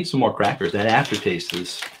 I need some more crackers. That aftertaste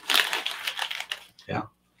is, yeah.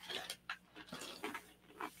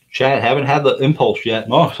 Chad, haven't had the Impulse yet.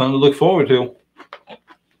 Oh, something to look forward to.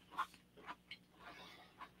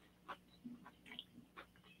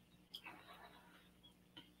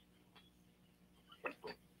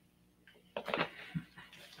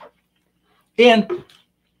 And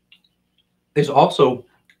there's also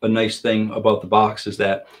a nice thing about the box is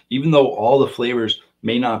that even though all the flavors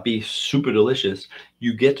may not be super delicious,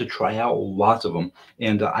 you get to try out lots of them.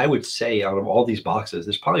 And I would say out of all these boxes,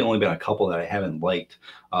 there's probably only been a couple that I haven't liked.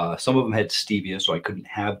 Some of them had stevia, so I couldn't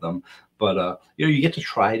have them. But you know, you get to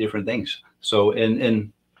try different things. So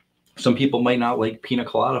and some people might not like pina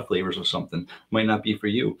colada flavors or something. Might not be for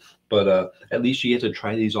you. But at least you get to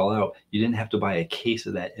try these all out. You didn't have to buy a case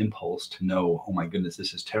of that impulse to know, oh my goodness,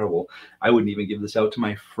 this is terrible. I wouldn't even give this out to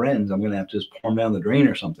my friends. I'm going to have to just pour them down the drain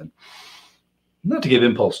or something. Not to give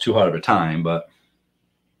impulse too hard of a time, but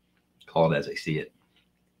call it as I see it.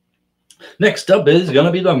 Next up is going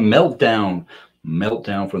to be the Meltdown.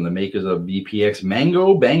 Meltdown from the makers of VPX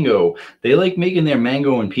Mango Bango. They like making their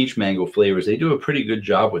mango and peach mango flavors. They do a pretty good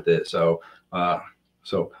job with it. So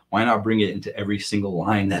why not bring it into every single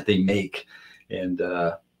line that they make? And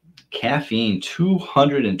caffeine,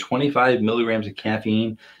 225 milligrams of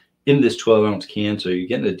caffeine in this 12-ounce can. So you're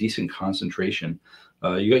getting a decent concentration.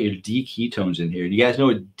 You got your D ketones in here. Do you guys know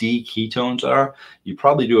what D ketones are? You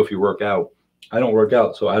probably do if you work out. I don't work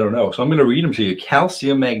out, so I don't know. So I'm going to read them to you.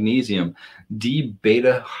 Calcium, magnesium,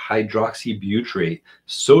 D-beta hydroxybutyrate,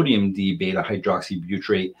 sodium D-beta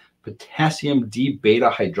hydroxybutyrate, potassium D-beta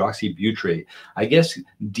hydroxybutyrate. I guess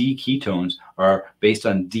D ketones are based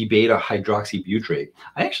on D-beta hydroxybutyrate.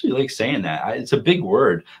 I actually like saying that. It's a big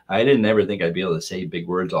word. I didn't ever think I'd be able to say big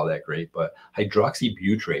words all that great, but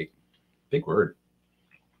hydroxybutyrate, big word.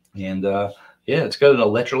 And yeah, it's got an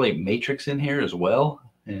electrolyte matrix in here as well.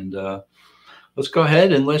 And let's go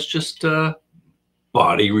ahead and let's just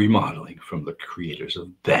body remodeling from the creators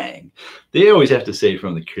of Bang. They always have to say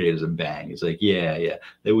from the creators of Bang. It's like, yeah,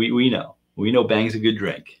 we know. We know Bang's a good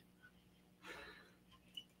drink.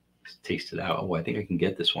 Let's taste it out. Oh, I think I can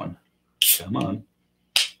get this one. Come on.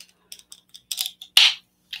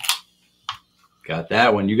 Got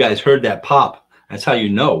that one. You guys heard that pop. That's how you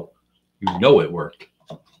know. You know it worked.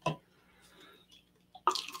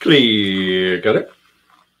 Clear. Got it?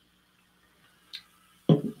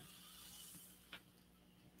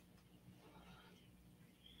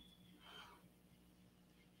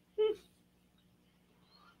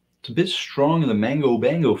 It's a bit strong in the mango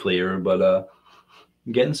bango flavor, but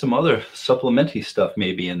I'm getting some other supplementy stuff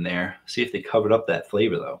maybe in there. See if they covered up that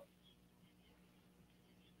flavor though.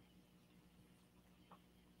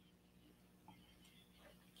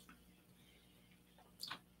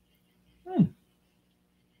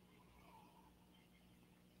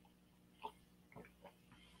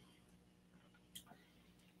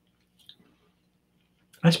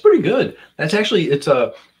 That's pretty good. That's actually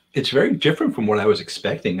it's very different from what I was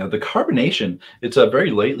expecting. The carbonation, it's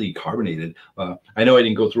very lightly carbonated. I know I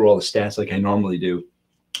didn't go through all the stats like I normally do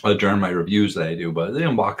during my reviews that I do, but the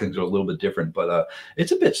unboxings are a little bit different. But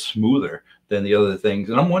it's a bit smoother than the other things,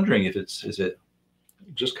 and I'm wondering if is it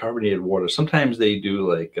just carbonated water. Sometimes they do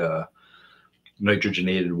like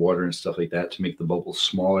nitrogenated water and stuff like that to make the bubbles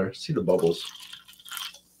smaller. See the bubbles?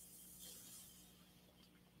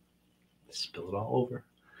 Spill it all over.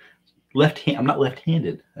 Left hand. I'm not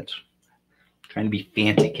left-handed. That's trying to be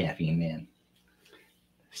fancy, caffeine man.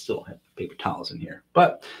 I still have paper towels in here,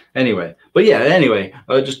 but anyway. But yeah, anyway,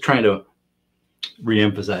 just trying to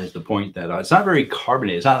re-emphasize the point that it's not very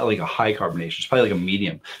carbonated. It's not like a high carbonation. It's probably like a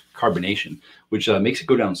medium carbonation, which makes it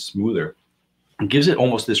go down smoother. It gives it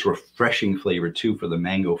almost this refreshing flavor too for the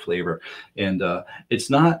mango flavor. And it's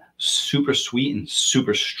not super sweet and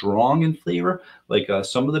super strong in flavor like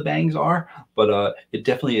some of the Bangs are, but it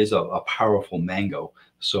definitely is a powerful mango.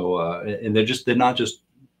 So and they're not just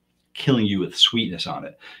killing you with sweetness on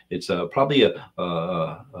it. It's probably it's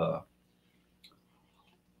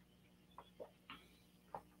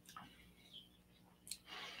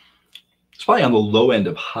probably on the low end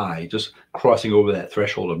of high, just crossing over that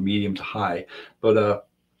threshold of medium to high. But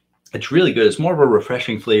it's really good. It's more of a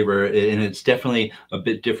refreshing flavor, and it's definitely a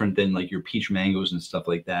bit different than like your peach mangoes and stuff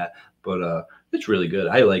like that. But it's really good.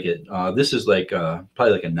 I like it. This is like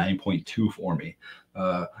probably like a 9.2 for me.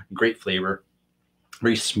 Great flavor,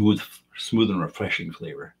 very smooth and refreshing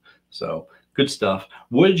flavor. So good stuff.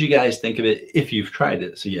 What did you guys think of it if you've tried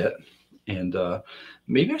it yet? And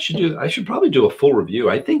maybe I should probably do a full review.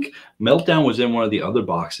 I think Meltdown was in one of the other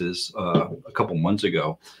boxes a couple months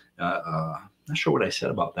ago. Not sure what I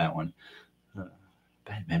said about that one.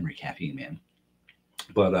 Bad memory, caffeine man.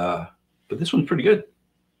 But this one's pretty good.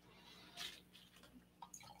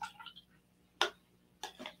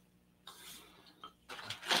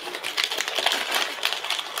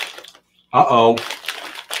 Uh-oh.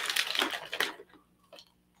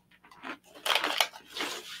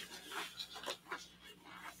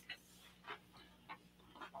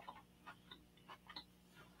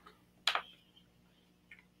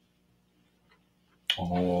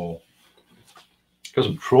 Oh, got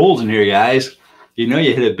some trolls in here, guys. You know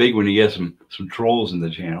you hit it big when you get some trolls in the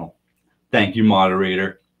channel. Thank you,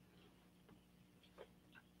 moderator.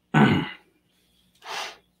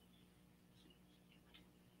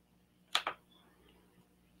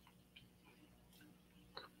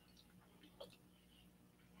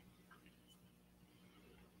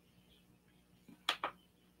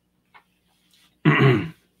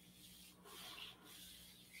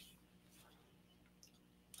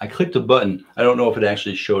 I clicked a button. I don't know if it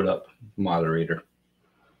actually showed up, moderator.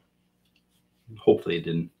 Hopefully it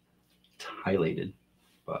didn't. It's highlighted.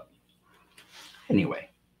 But anyway,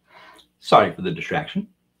 sorry for the distraction.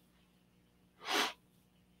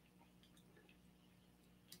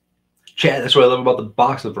 Chat, that's what I love about the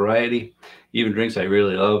box, the variety. Even drinks I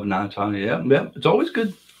really love. Not telling you, yeah, it's always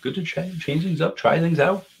good to change things up, try things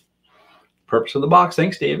out. Purpose of the box.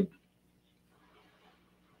 Thanks, David.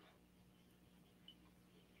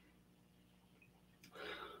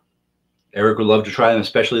 Eric would love to try them,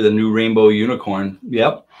 especially the new Rainbow Unicorn.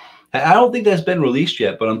 Yep. I don't think that's been released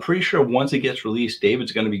yet, but I'm pretty sure once it gets released,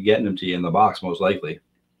 David's going to be getting them to you in the box, most likely.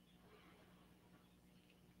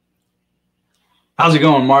 How's it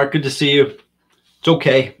going, Mark? Good to see you. It's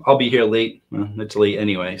okay. I'll be here late. Well, it's late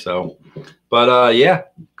anyway, so. But, yeah,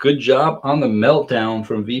 good job on the meltdown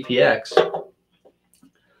from VPX.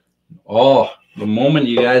 Oh, the moment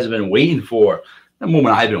you guys have been waiting for. The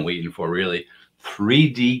moment I've been waiting for, really.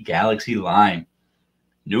 3D Galaxy Lime.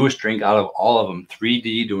 Newest drink out of all of them.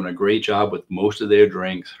 3D doing a great job with most of their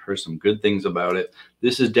drinks. Heard some good things about it.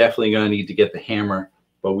 This is definitely going to need to get the hammer,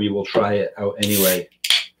 but we will try it out anyway.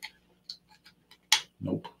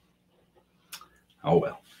 Nope. Oh,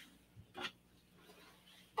 well.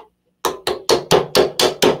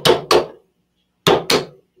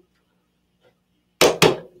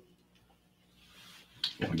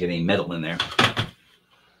 Don't get any metal in there.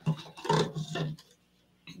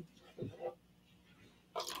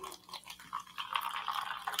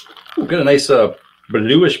 Ooh, got a nice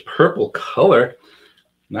bluish purple color.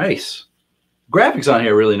 Nice. Graphics on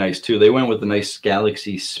here are really nice too. They went with the nice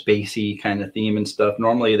galaxy spacey kind of theme and stuff.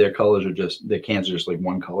 Normally their colors are just, their cans are just like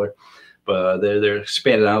one color, but they're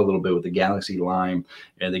expanded out a little bit with the galaxy lime,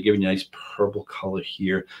 and they're giving you a nice purple color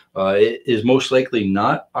here. It is most likely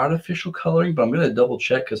not artificial coloring, but I'm going to double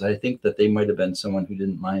check because I think that they might have been someone who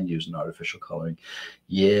didn't mind using artificial coloring.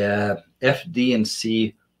 Yeah,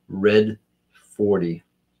 FD&C red 40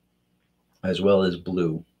 as well as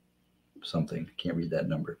blue something. Can't read that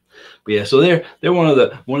number, but yeah, so they're one of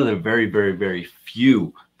the very, very, very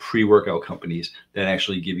few pre-workout companies that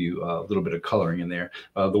actually give you a little bit of coloring in there.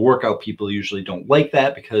 The workout people usually don't like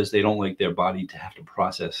that because they don't like their body to have to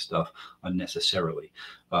process stuff unnecessarily.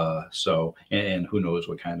 So, and who knows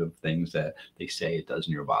what kind of things that they say it does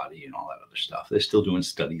in your body and all that other stuff. They're still doing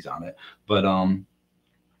studies on it,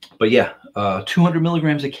 but yeah, 200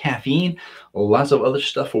 milligrams of caffeine, lots of other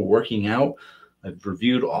stuff for working out. I've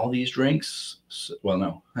reviewed all these drinks. Well,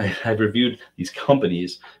 no, I've reviewed these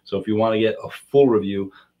companies. So if you want to get a full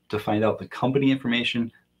review to find out the company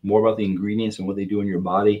information, more about the ingredients and what they do in your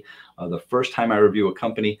body, the first time I review a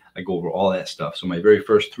company, I go over all that stuff. So my very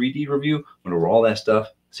first 3D review, went over all that stuff.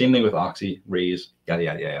 Same thing with Oxy, Raise, yada,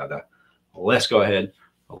 yada, yada. Let's go ahead.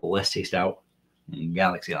 Let's taste out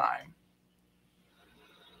Galaxy Lime.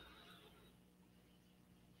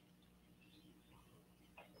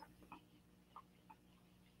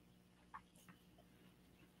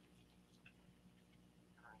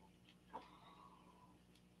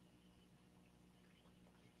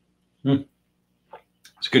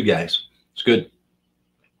 It's good, guys. It's good.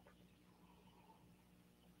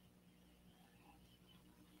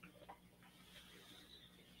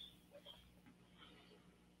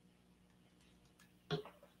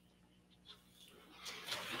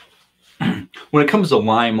 When it comes to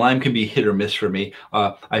lime, lime can be hit or miss for me.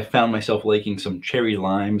 I found myself liking some cherry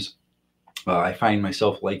limes. I find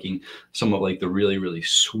myself liking some of like the really, really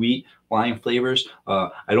sweet lime flavors. I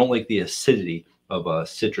don't like the acidity of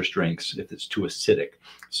citrus drinks if it's too acidic.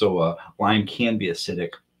 So lime can be acidic.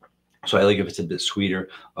 So I like if it's a bit sweeter.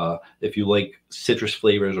 If you like citrus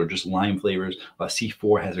flavors or just lime flavors,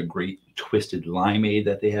 C4 has a great twisted limeade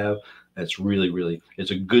that they have. That's really, really,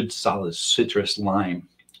 it's a good solid citrus lime,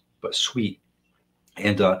 but sweet.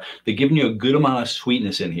 And they're giving you a good amount of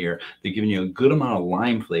sweetness in here. They're giving you a good amount of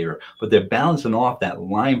lime flavor, but they're balancing off that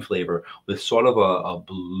lime flavor with sort of a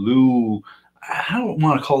blue, I don't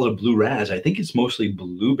want to call it a blue raz. I think it's mostly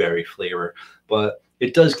blueberry flavor, but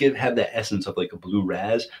it does have that essence of like a blue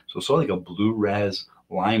raz. So sort of like a blue raz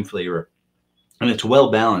lime flavor. And it's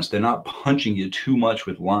well balanced. They're not punching you too much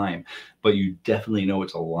with lime, but you definitely know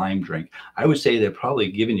it's a lime drink. I would say they're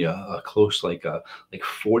probably giving you a close like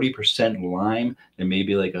 40% lime and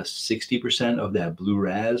maybe like a 60% of that blue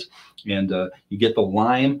raz. And you get the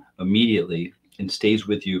lime immediately and stays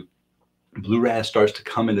with you. Blue raz starts to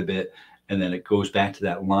come in a bit, and then it goes back to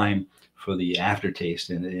that lime for the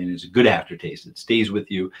aftertaste, and it's a good aftertaste. It stays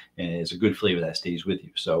with you, and it's a good flavor that stays with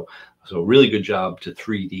you. So really good job to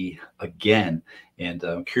 3D again. And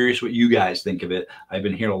I'm curious what you guys think of it. I've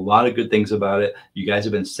been hearing a lot of good things about it. You guys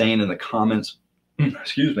have been saying in the comments,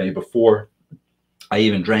 excuse me, before I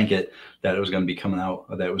even drank it, that it was going to be coming out.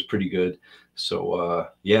 That it was pretty good. So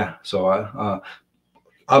yeah. So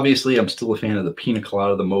obviously, I'm still a fan of the pina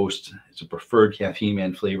colada the most. It's a preferred Caffeine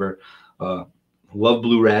Man flavor. Love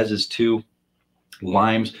blue razzes too.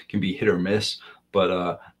 Limes can be hit or miss,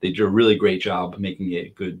 but they do a really great job making a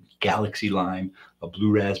good galaxy lime, a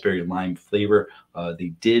blue raspberry lime flavor. They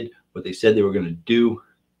did what they said they were going to do.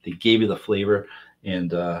 They gave you the flavor,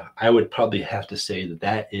 and I would probably have to say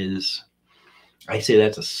that is, I say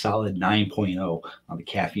that's a solid 9.0 on the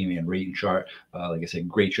Caffeine Man rating chart. Like I said,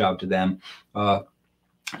 great job to them.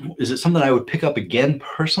 Is it something I would pick up again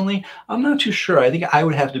personally? I'm not too sure. I think I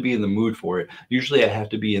would have to be in the mood for it. Usually I have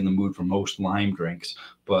to be in the mood for most lime drinks,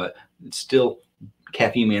 but it's still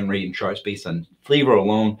Caffeine Man rating charts based on flavor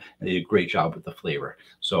alone, and they did a great job with the flavor.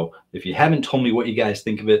 So if you haven't told me what you guys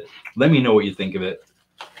think of it, let me know what you think of it.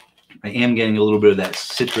 I am getting a little bit of that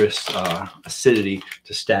citrus acidity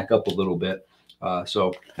to stack up a little bit.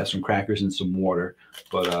 So have some crackers and some water,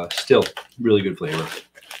 but still really good flavor.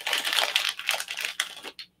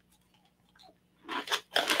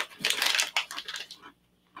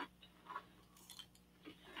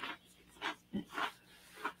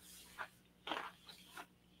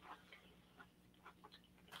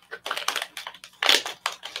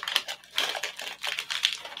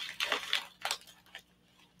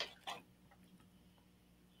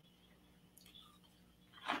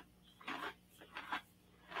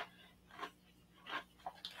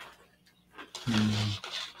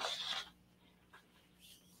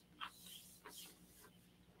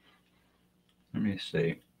 Let me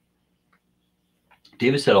see.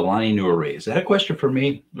 David said Alani Nu array. Is that a question for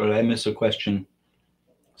me, or did I miss a question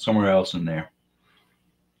somewhere else in there?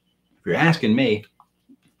 If you're asking me,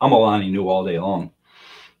 I'm Alani Nu all day long.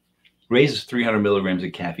 Rays is 300 milligrams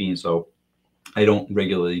of caffeine, so I don't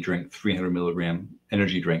regularly drink 300 milligram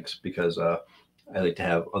energy drinks because I like to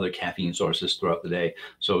have other caffeine sources throughout the day.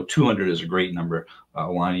 So 200 is a great number.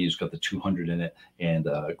 Alani's got the 200 in it, and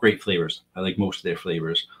great flavors. I like most of their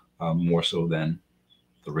flavors more so than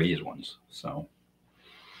the Rays ones. So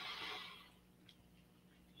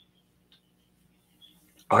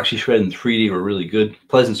Oxy Shred and 3D were really good.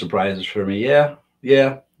 Pleasant surprises for me. Yeah,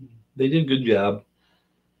 they did a good job.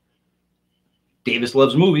 Davis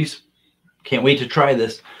loves movies. Can't wait to try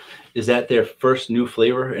this. Is that their first new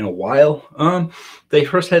flavor in a while? They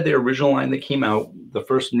first had their original line that came out. The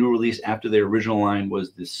first new release after their original line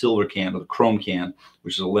was the silver can or the chrome can,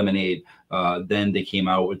 which is a lemonade. Then they came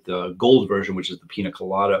out with the gold version, which is the pina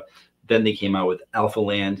colada. Then they came out with Alpha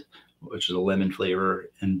Land, which is a lemon flavor.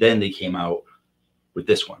 And then they came out with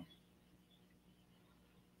this one.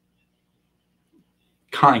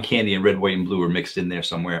 Cotton candy and red, white, and blue are mixed in there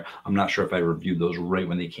somewhere. I'm not sure if I reviewed those right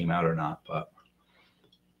when they came out or not, but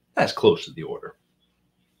that's close to the order,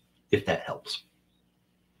 if that helps.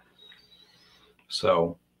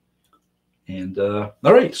 So, and all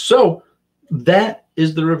right, so that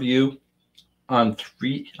is the review on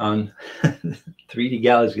 3D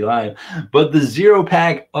Galaxy Live, but the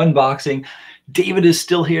Zeropack unboxing. David is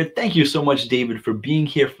still here. Thank you so much, David, for being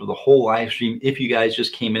here for the whole live stream. If you guys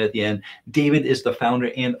just came in at the end, David is the founder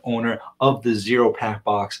and owner of the Zeropack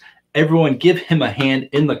box. Everyone give him a hand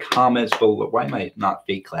in the comments below. Why am I not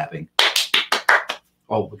fake clapping?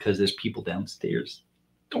 Oh, because there's people downstairs.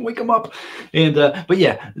 Don't wake them up. And but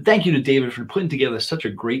yeah, thank you to David for putting together such a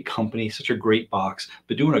great company, such a great box,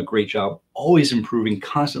 but doing a great job, always improving,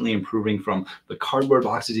 constantly improving, from the cardboard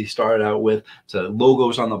boxes he started out with to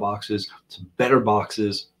logos on the boxes to better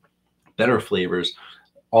boxes, better flavors,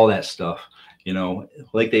 all that stuff. You know,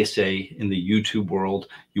 like they say in the YouTube world,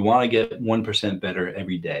 you want to get 1% better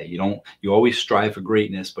every day. You always strive for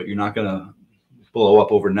greatness, but you're not going to blow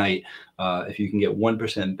up overnight. If you can get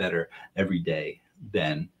 1% better every day,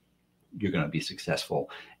 then you're going to be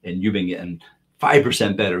successful. And you've been getting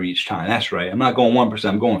 5% better each time. That's right. I'm not going 1%.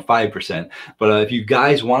 I'm going 5%. But if you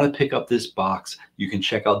guys want to pick up this box, you can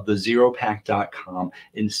check out thezeropack.com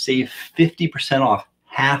and save 50% off,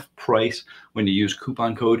 half price, when you use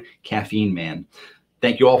coupon code Caffeine Man.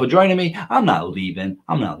 Thank you all for joining me. I'm not leaving.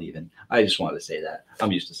 I just wanted to say that.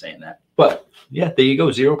 I'm used to saying that. But yeah, there you go,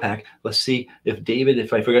 Zeropack. Let's see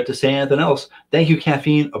if I forgot to say anything else. Thank you,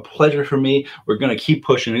 Caffeine. A pleasure for me. We're going to keep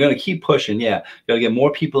pushing. We're going to keep pushing. Yeah, got to get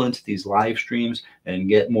more people into these live streams and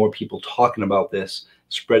get more people talking about this,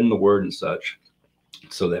 spreading the word and such,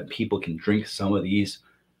 so that people can drink some of these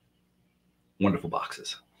wonderful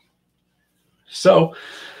boxes. So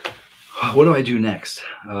what do I do next?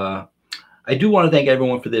 I do want to thank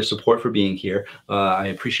everyone for their support for being here. I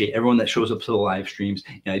appreciate everyone that shows up to the live streams.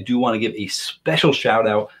 And I do want to give a special shout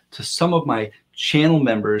out to some of my channel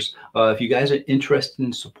members. If you guys are interested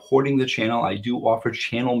in supporting the channel, I do offer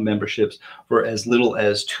channel memberships for as little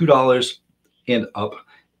as $2 and up.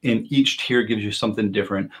 And each tier gives you something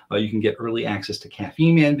different. You can get early access to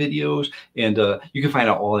Caffeine Man videos, and you can find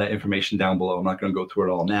out all that information down below. I'm not going to go through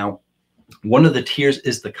it all now. One of the tiers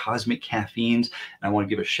is the Cosmic Caffeines. And I want to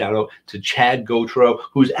give a shout out to Chad Gotro,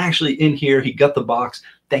 who's actually in here. He got the box.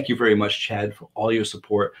 Thank you very much, Chad, for all your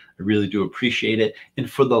support. I really do appreciate it. And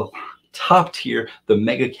for the top tier, the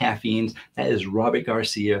Mega Caffeines, that is Robert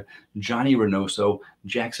Garcia, Johnny Reynoso,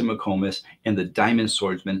 Jackson McComas, and the Diamond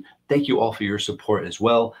Swordsman. Thank you all for your support as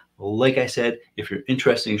well. Like I said, if you're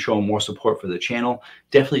interested in showing more support for the channel,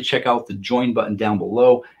 definitely check out the join button down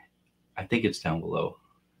below. I think it's down below.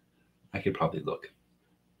 I could probably look.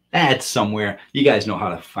 That's somewhere. You guys know how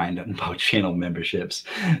to find out about channel memberships.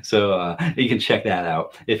 So you can check that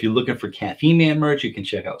out. If you're looking for Caffeine Man merch, you can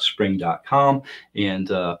check out spring.com and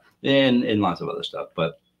lots of other stuff.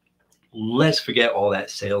 But let's forget all that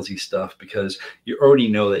salesy stuff, because you already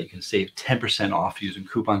know that you can save 10% off using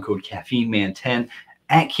coupon code CaffeineMan10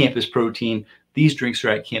 at Campus Proten. These drinks are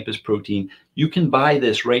at Campus Proten. You can buy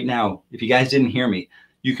this right now. If you guys didn't hear me,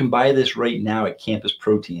 you can buy this right now at Campus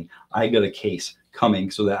Proten. I got a case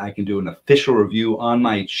coming so that I can do an official review on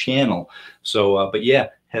my channel. So, but yeah,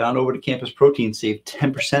 head on over to Campus Proten, save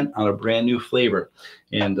 10% on a brand new flavor,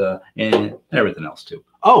 and everything else too.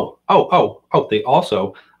 Oh, they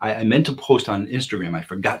also, I meant to post on Instagram. I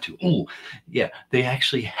forgot to. Oh, yeah, they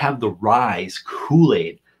actually have the Rise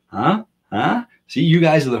Kool-Aid. Huh? See, you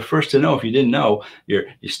guys are the first to know. If you didn't know,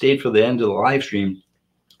 you stayed for the end of the live stream.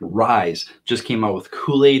 Rise just came out with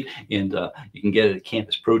Kool-Aid, and you can get it at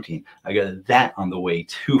Campus Proten. I got that on the way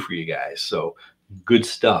too for you guys. So good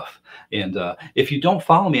stuff. And if you don't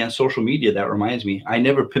follow me on social media, that reminds me, I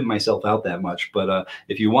never pimp myself out that much. But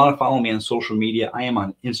if you want to follow me on social media, I am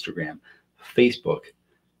on Instagram, Facebook,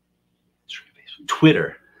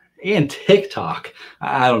 Twitter, and TikTok.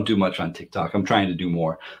 I don't do much on TikTok. I'm trying to do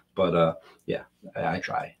more. But yeah, I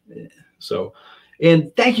try. So,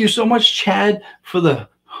 and thank you so much, Chad, for the...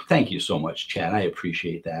 Thank you so much, Chad. I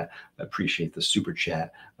appreciate that. I appreciate the super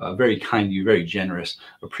chat. Very kind of you, very generous.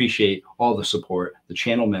 Appreciate all the support, the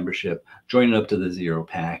channel membership, joining up to the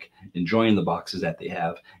Zeropack, enjoying the boxes that they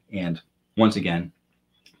have. And once again,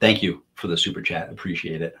 thank you for the super chat.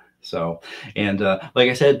 Appreciate it. So, and like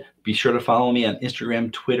I said, be sure to follow me on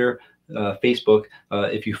Instagram, Twitter, Facebook.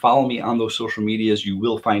 If you follow me on those social medias, you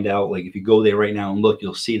will find out, like if you go there right now and look,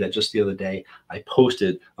 you'll see that just the other day I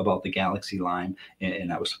posted about the Galaxy line,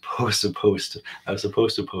 and I was supposed to post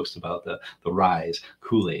about the Rise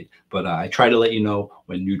Kool-Aid, but I try to let you know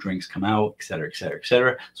when new drinks come out, etc., etc.,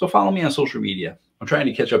 etc. So follow me on social media. I'm trying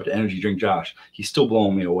to catch up to Energy Drink Josh. He's still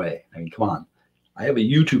blowing me away. I mean, come on. I have a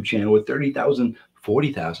YouTube channel with 30,000,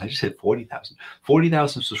 40,000. I just hit 40,000.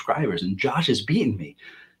 40,000 subscribers, and Josh is beating me.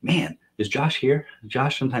 Man, is Josh here?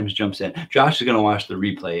 Josh sometimes jumps in. Josh is going to watch the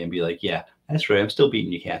replay and be like, yeah, that's right. I'm still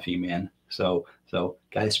beating you, Caffeine Man. So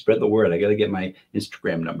guys, spread the word. I got to get my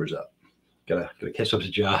Instagram numbers up. Gotta catch up to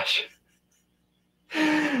Josh.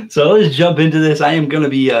 So let's jump into this. I am going to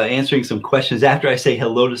be answering some questions after I say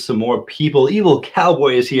hello to some more people. Evil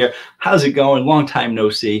Cowboy is here. How's it going? Long time no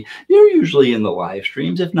see. You're usually in the live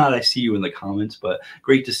streams. If not, I see you in the comments, but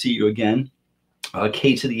great to see you again.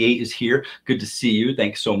 K to the 8 is here. Good to see you.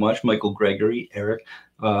 Thanks so much. Michael Gregory, Eric.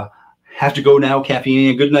 Have to go now,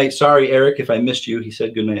 Caffeine. Good night. Sorry, Eric, if I missed you. He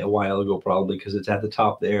said good night a while ago, probably because it's at the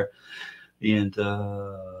top there. And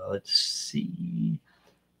let's see.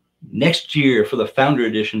 Next year for the Founder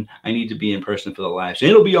Edition, I need to be in person for the live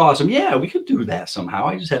stream. It'll be awesome. Yeah, we could do that somehow.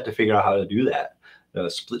 I just have to figure out how to do that.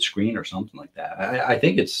 Split screen or something like that. I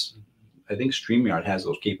think StreamYard has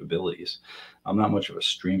those capabilities. I'm not much of a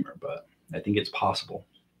streamer, but I think it's possible.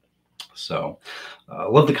 So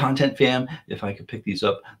love the content, fam. If I could pick these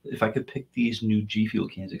up, if I could pick these new G Fuel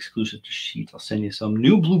cans exclusive to Sheets, I'll send you some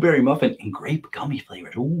new blueberry muffin and grape gummy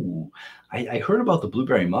flavors. Ooh, I heard about the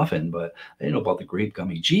blueberry muffin, but I didn't know about the grape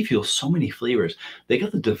gummy. G Fuel, so many flavors. They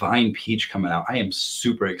got the Divine Peach coming out. I am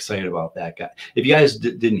super excited about that, guy. If you guys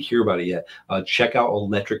didn't hear about it yet, check out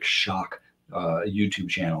Electric Shock YouTube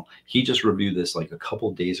channel. He just reviewed this like a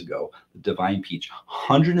couple days ago. The Divine Peach,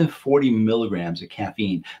 140 milligrams of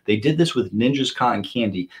caffeine. They did this with Ninja's Cotton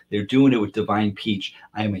Candy. They're doing it with Divine Peach.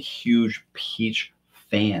 I am a huge peach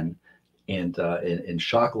fan, and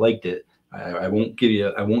Shock liked it. I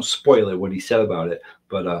won't spoil it what he said about it,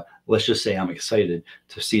 but let's just say I'm excited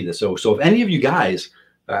to see this. So if any of you guys,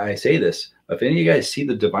 I say this, if any of you guys see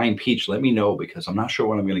the Divine Peach, let me know, because I'm not sure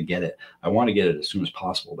when I'm going to get it. I want to get it as soon as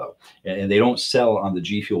possible, though. And they don't sell on the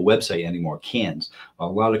G Fuel website anymore, cans. A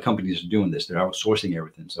lot of companies are doing this. They're outsourcing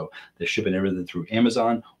everything. So they're shipping everything through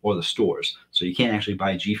Amazon or the stores. So you can't actually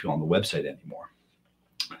buy G Fuel on the website anymore.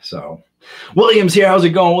 So William's here. How's it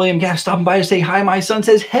going, William? Gaff stopping by to say hi. My son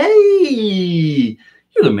says, hey,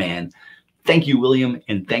 you're the man. Thank you, William.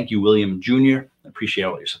 And thank you, William Jr. I appreciate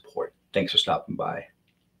all your support. Thanks for stopping by.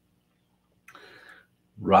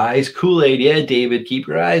 Rise Kool-Aid. Yeah, David, keep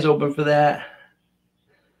your eyes open for that.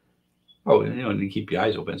 Oh, you don't need to keep your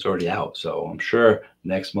eyes open. It's already out. So I'm sure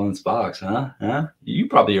next month's box, huh? You're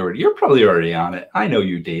probably already on it. I know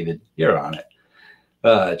you, David. You're on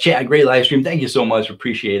it. Chad, great live stream. Thank you so much.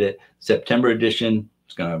 Appreciate it. September edition.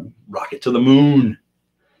 It's going to rock it to the moon.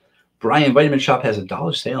 Brian, Vitamin Shop has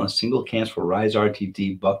 $1 sale on single cans for Rise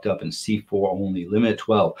RTD, bucked up, and C4 only, limit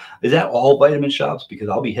 12. Is that all Vitamin Shops? Because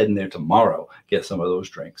I'll be heading there tomorrow, get some of those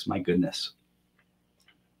drinks. My goodness.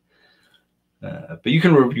 But you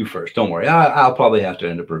can review first. Don't worry. I'll probably have to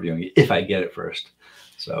end up reviewing it if I get it first.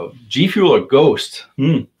 So G Fuel or Ghost?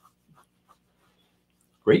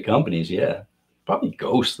 Great companies, yeah. Probably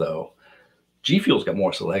Ghost, though. G Fuel's got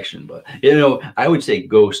more selection, but I would say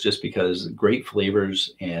Ghost, just because great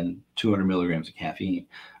flavors and 200 milligrams of caffeine.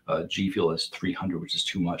 G Fuel is 300, which is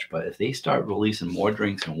too much. But if they start releasing more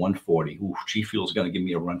drinks in 140, G Fuel's going to give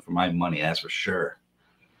me a run for my money, that's for sure.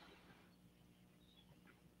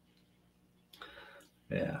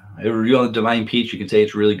 Yeah, I review on the Divine Peach. You can say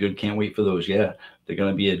it's really good. Can't wait for those. Yeah, they're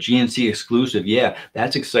going to be a GNC exclusive. Yeah,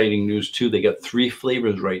 that's exciting news too. They got 3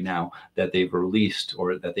 flavors right now that they've released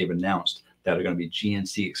or that they've announced that are going to be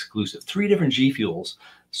GNC exclusive. 3 different G Fuels.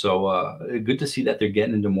 So good to see that they're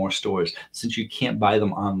getting into more stores. Since you can't buy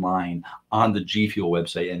them online on the G Fuel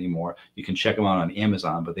website anymore, you can check them out on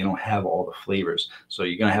Amazon, but they don't have all the flavors. So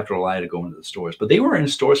you're going to have to rely to go into the stores. But they were in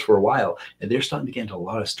stores for a while, and they're starting to get into a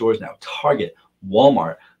lot of stores now. Target,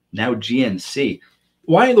 Walmart, now GNC.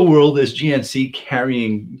 Why in the world is GNC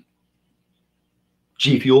carrying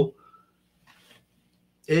G Fuel?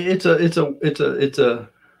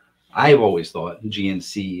 I've always thought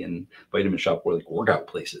GNC and Vitamin Shop were like workout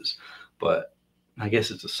places, but I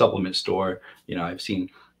guess it's a supplement store. I've seen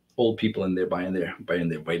old people in there buying their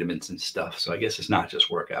vitamins and stuff. So I guess it's not just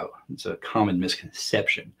workout. It's a common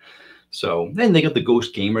misconception. So then they got the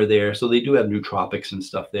Ghost Gamer there. So they do have nootropics and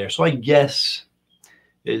stuff there. So I guess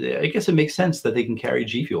it makes sense that they can carry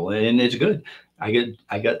G Fuel, and it's good. I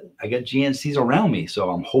got GNCs around me,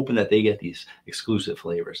 so I'm hoping that they get these exclusive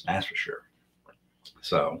flavors. That's for sure.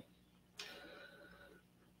 So.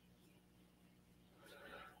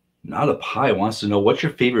 Not a Pie wants to know, what's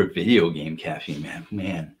your favorite video game, Caffeine Man?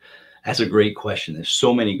 Man, that's a great question. There's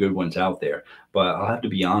so many good ones out there, but I'll have to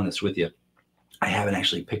be honest with you. I haven't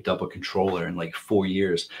actually picked up a controller in like 4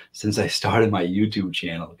 years since I started my YouTube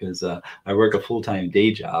channel, because I work a full-time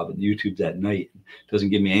day job and YouTube's at night. It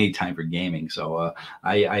doesn't give me any time for gaming. So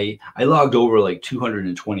I logged over like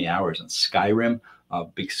 220 hours on Skyrim.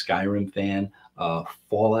 Big Skyrim fan.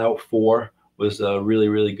 Fallout 4 was really,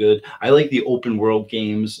 really good. I like the open world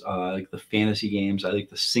games. I like the fantasy games. I like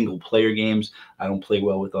the single player games. I don't play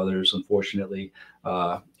well with others, unfortunately.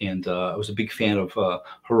 I was a big fan of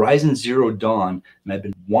Horizon Zero Dawn, and I've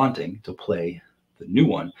been wanting to play the new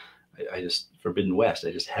one. I just Forbidden West.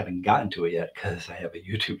 I just haven't gotten to it yet because I have a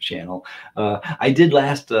YouTube channel. I did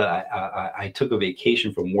last. I took a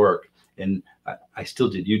vacation from work, and I still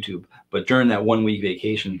did YouTube. But during that 1 week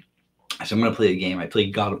vacation, I said, I'm going to play a game. I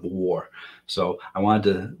played God of War. So I wanted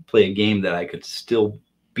to play a game that I could still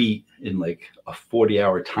beat in like a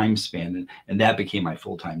 40-hour time span. And that became my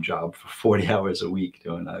full-time job for 40 hours a week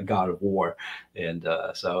doing God of War. And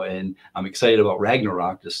I'm excited about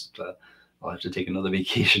Ragnarok. Just I'll have to take another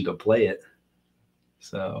vacation to play it.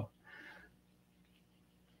 So,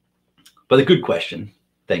 but a good question.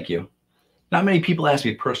 Thank you. Not many people ask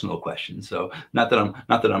me personal questions, so not that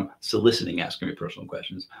I'm soliciting asking me personal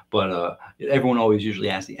questions, but everyone always usually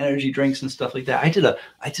asks the energy drinks and stuff like that. I did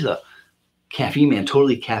a Caffeine Man,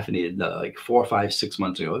 totally caffeinated, like 4 or 5, 6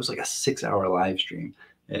 months ago. It was like a 6-hour live stream,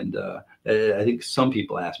 and I think some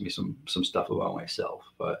people ask me some stuff about myself,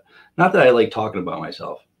 but not that I like talking about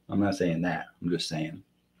myself. I'm not saying that. I'm just saying.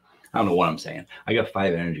 I don't know what I'm saying. I got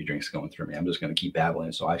 5 energy drinks going through me. I'm just going to keep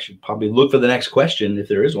babbling, so I should probably look for the next question if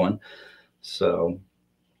there is one. So,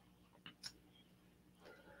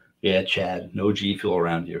 yeah, Chad, no G Fuel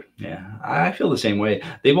around here. Yeah, I feel the same way.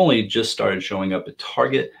 They've only just started showing up at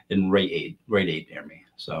Target and Rite Aid near me.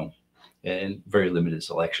 So, and very limited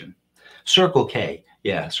selection. Circle K,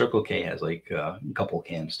 yeah, Circle K has like a couple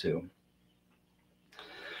cans too.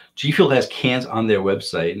 G Fuel has cans on their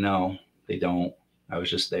website. No, they don't. I was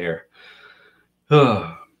just there.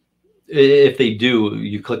 If they do,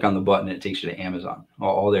 you click on the button, it takes you to Amazon.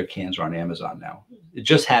 All their cans are on Amazon now. It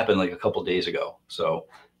just happened like a couple days ago, so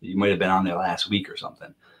you might have been on there last week or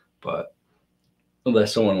something. But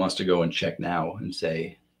unless someone wants to go and check now and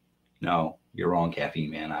say, no, you're wrong,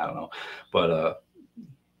 Caffeine Man, I don't know. But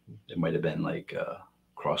it might have been like a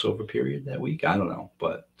crossover period that week. I don't know.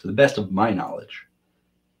 But to the best of my knowledge,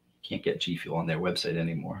 can't get G Fuel on their website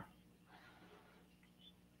anymore.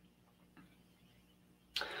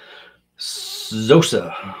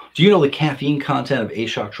 Zosa, do you know the caffeine content of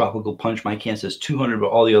A-Shock Tropical Punch? My can says 200, but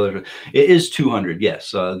all the others, it is 200.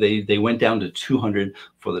 Yes, they went down to 200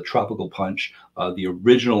 for the Tropical Punch. The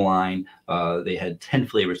original line, they had 10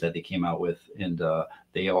 flavors that they came out with, and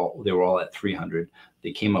they were all at 300.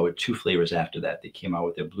 They came out with 2 flavors after that. They came out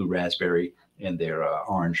with their blue raspberry and their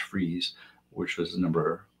orange freeze, which was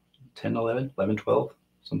number 10, 11, 11, 12,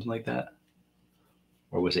 something like that.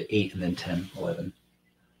 Or was it 8 and then 10, 11?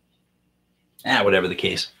 Whatever the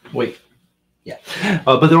case. Wait. Yeah.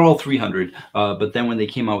 But they're all 300. But then when they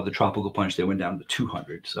came out with the Tropical Punch, they went down to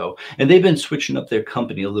 200. So, and they've been switching up their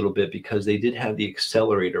company a little bit because they did have the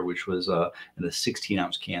accelerator, which was in a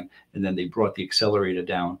 16-ounce can. And then they brought the accelerator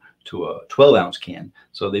down to a 12-ounce can.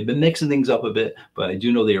 So they've been mixing things up a bit. But I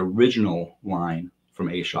do know the original line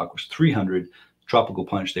from A-Shock was 300. Tropical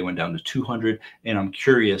Punch, they went down to 200, and I'm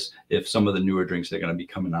curious if some of the newer drinks they're going to be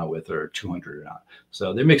coming out with are 200 or not.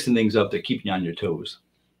 So they're mixing things up. They're keeping you on your toes.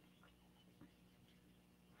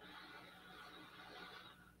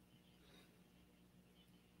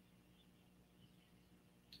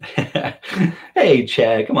 Hey,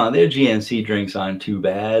 Chad, come on. Their GNC drinks aren't too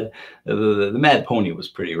bad. The Mad Pony was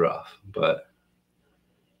pretty rough, but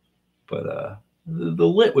the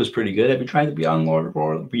Lit was pretty good. Have you tried the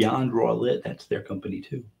Beyond Raw Lit? That's their company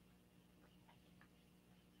too.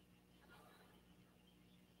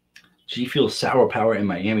 G Fuel Sour Power and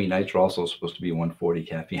Miami Nights are also supposed to be 140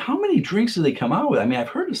 caffeine. How many drinks do they come out with? I mean, I've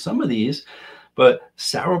heard of some of these, but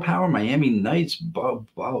Sour Power, Miami Nights,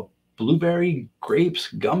 blueberry,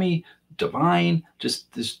 grapes, gummy, divine,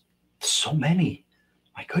 just there's so many.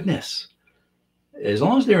 My goodness. As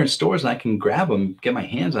long as they're in stores and I can grab them, get my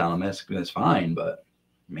hands on them, that's fine. But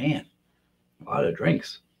man, a lot of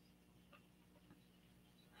drinks.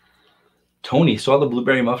 Tony saw the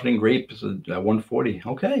blueberry muffin and grape at 140.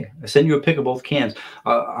 Okay, I sent you a pic of both cans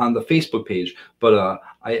on the Facebook page, but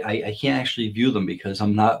I can't actually view them because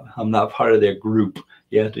I'm not part of their group.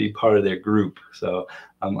 You have to be part of their group, so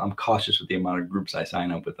I'm cautious with the amount of groups I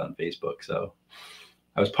sign up with on Facebook. So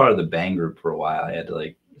I was part of the Bang group for a while. I had to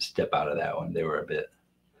like step out of that one. They were a bit.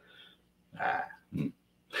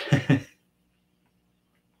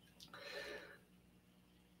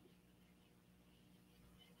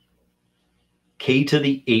 K to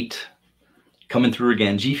the 8 coming through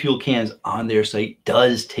again. G Fuel cans on their site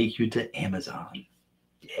does take you to Amazon.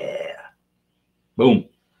 Yeah. Boom.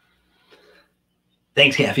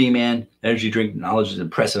 Thanks, Caffeine Man. Energy drink knowledge is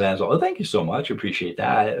impressive as well. Thank you so much. Appreciate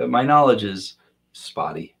that. My knowledge is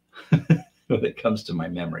spotty when it comes to my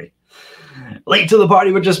memory. Late to the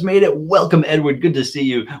party, but just made it. Welcome, Edward. Good to see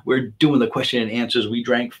you. We're doing the question and answers. We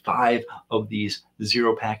drank 5 of these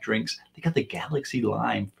Zeropack drinks. They got the Galaxy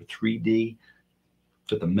Lime for 3D.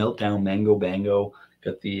 Got the Meltdown Mango Bango.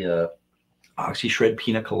 Got the Oxy Shred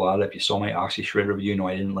Pina Colada. If you saw my Oxy Shred review, you know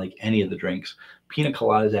I didn't like any of the drinks. Pina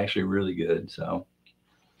Colada is actually really good. So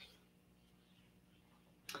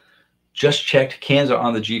just checked. Cans are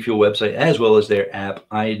on the G Fuel website as well as their app.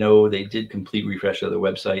 I know they did complete refresh of their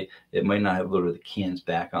website. It might not have loaded the cans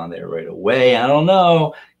back on there right away. I don't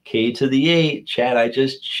know. K to the 8. Chat, I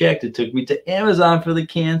just checked. It took me to Amazon for the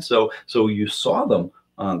cans. So you saw them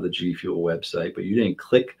on the G Fuel website, but you didn't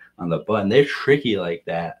click on the button. They're tricky like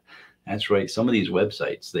that. That's right. Some of these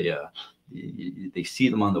websites, they see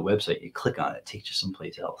them on the website. You click on it, it takes you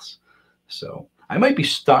someplace else. So I might be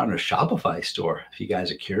starting a Shopify store if you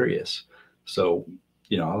guys are curious. So,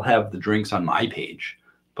 I'll have the drinks on my page,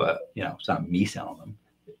 but, it's not me selling them.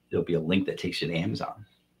 There'll be a link that takes you to Amazon.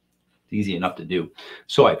 It's easy enough to do.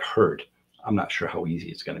 So I've heard. I'm not sure how easy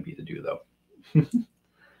it's going to be to do, though.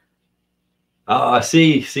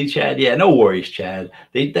 See, Chad. Yeah, no worries, Chad.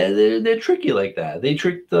 They're tricky like that. They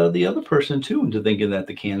tricked the other person too into thinking that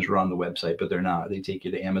the cans were on the website, but they're not. They take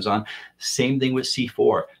you to Amazon. Same thing with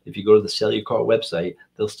C4. If you go to the Sell Your Car website,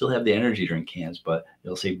 they'll still have the energy drink cans, but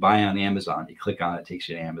they'll say buy on Amazon. You click on it, takes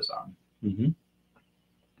you to Amazon.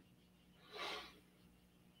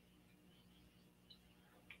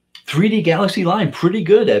 3D Galaxy Lime, pretty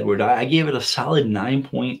good, Edward. I gave it a solid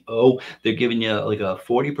 9.0. They're giving you like a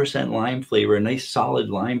 40% lime flavor, a nice solid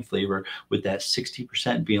lime flavor with that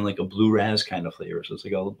 60% being like a blue raz kind of flavor. So it's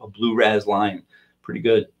like a blue raz lime. Pretty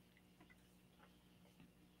good.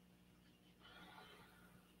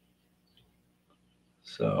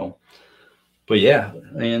 So, but yeah,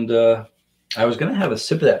 and I was going to have a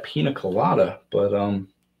sip of that pina colada, but I'm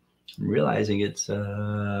realizing it's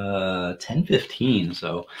 10:15,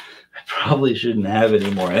 so I probably shouldn't have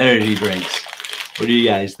any more energy drinks. What do you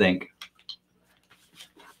guys think?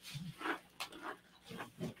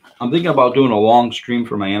 I'm thinking about doing a long stream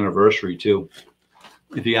for my anniversary too.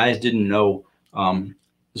 If you guys didn't know,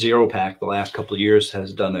 Zeropack the last couple of years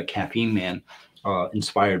has done a Caffeine Man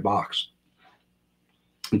inspired box.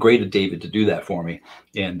 Great of David to do that for me,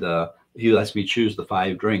 and he lets me choose the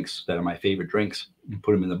 5 drinks that are my favorite drinks and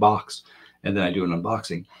put them in the box, and then I do an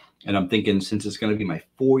unboxing. And I'm thinking, since it's going to be my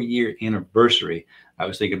 4-year anniversary, I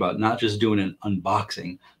was thinking about not just doing an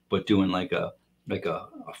unboxing, but doing like a 4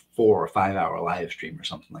 or 5 hour live stream or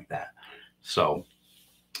something like that. So,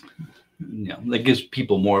 that gives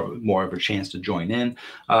people more of a chance to join in.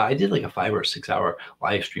 I did like a 5 or 6 hour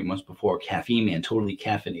live stream once before, Caffeine Man, totally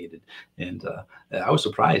caffeinated, and I was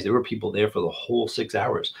surprised there were people there for the whole 6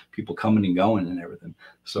 hours, people coming and going and everything.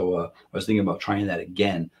 So I was thinking about trying that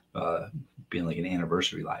again, being like an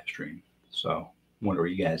anniversary live stream. So wonder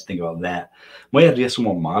what you guys think about that. Might have to get some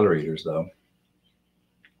more moderators though.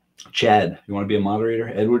 Chad, you want to be a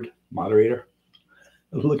moderator? Edward, moderator?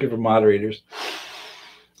 I'm looking for moderators.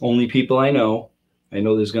 Only people I know. I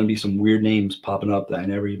know there's going to be some weird names popping up that I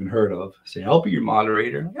never even heard of. Say, I'll be your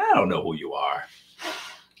moderator. I don't know who you are.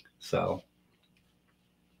 So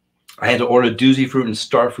I had to order Doozy Fruit and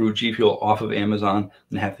Starfruit G Fuel off of Amazon,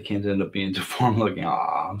 and half the cans end up being deformed looking.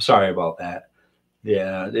 I'm sorry about that.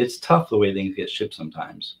 Yeah, it's tough the way things get shipped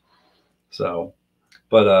sometimes. So,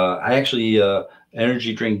 but I actually,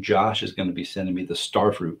 Energy Drink Josh is going to be sending me the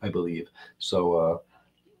Starfruit, I believe. So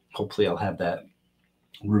hopefully I'll have that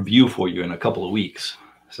review for you in a couple of weeks.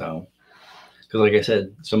 So, because like I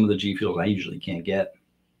said, some of the G Fuels I usually can't get.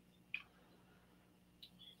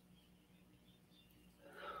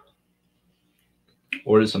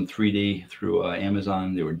 Ordered some 3D through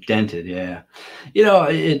Amazon. They were dented. Yeah,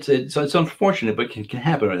 it's unfortunate, but can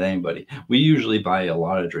happen with anybody. We usually buy a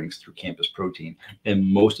lot of drinks through Campus Proten,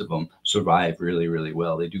 and most of them survive really, really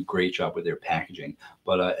well. They do a great job with their packaging,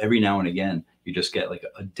 but every now and again you just get like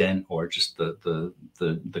a dent, or just the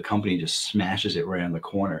company just smashes it right on the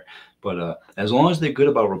corner. But as long as they're good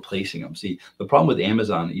about replacing them. See, the problem with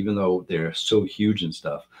Amazon, even though they're so huge and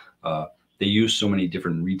stuff, they use so many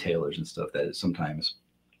different retailers and stuff that it's sometimes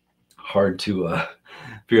hard to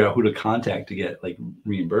figure out who to contact to get like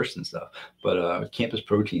reimbursed and stuff. But Campus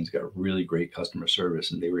Proten's got really great customer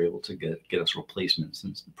service, and they were able to get us replacements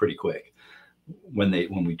and pretty quick when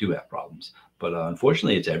we do have problems. But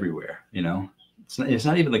unfortunately, it's everywhere. It's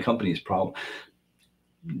not even the company's problem.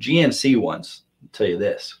 GNC once, I'll tell you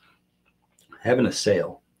this, having a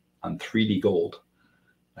sale on 3D Gold.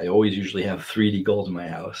 I always usually have 3D Gold in my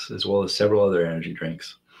house, as well as several other energy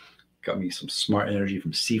drinks. Got me some Smart Energy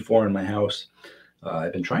from C4 in my house.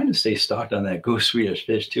 I've been trying to stay stocked on that Ghost Swedish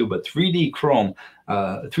Fish too, but 3D Chrome,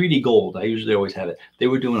 3D Gold, I usually always have it. They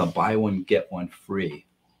were doing a buy one, get one free.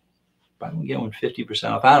 Buy one, get one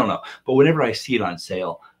 50% off. I don't know. But whenever I see it on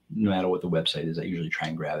sale, no matter what the website is, I usually try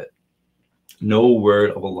and grab it. No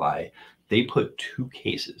word of a lie. They put 2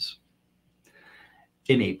 cases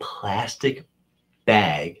in a plastic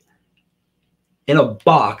bag in a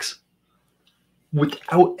box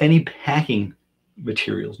without any packing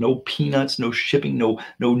materials, no peanuts, no shipping, no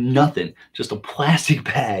nothing, just a plastic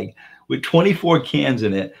bag with 24 cans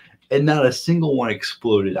in it, and not a single one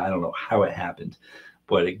exploded. I don't know how it happened,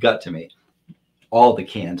 but it got to me. All the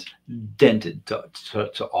cans dented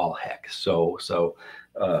to all heck. So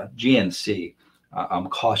GNC, I'm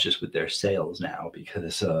cautious with their sales now,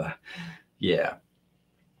 because yeah,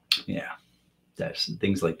 that's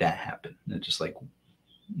things like that happen. It's just like,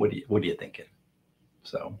 What are you thinking?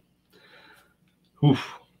 So,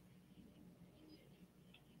 oof.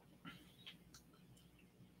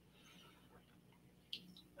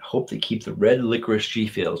 Hope they keep the red licorice G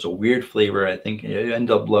Fuel. It's a weird flavor. I think you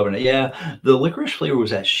end up loving it. Yeah, the licorice flavor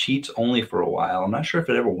was at Sheets only for a while. I'm not sure if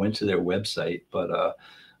it ever went to their website, but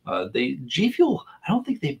they G Fuel. I don't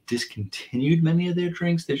think they've discontinued many of their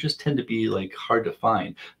drinks. They just tend to be like hard to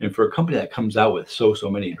find. And for a company that comes out with so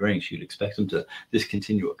many drinks, you'd expect them to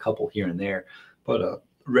discontinue a couple here and there. But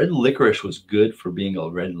red licorice was good for being a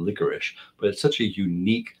red licorice, but it's such a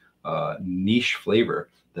unique niche flavor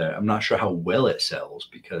that I'm not sure how well it sells,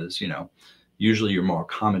 because, you know, usually your more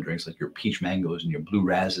common drinks like your peach mangoes and your blue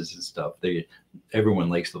razzes and stuff, everyone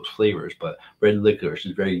likes those flavors, but red licorice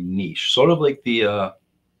is very niche, sort of like the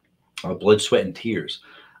blood, sweat, and tears.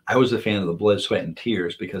 I was a fan of the blood, sweat, and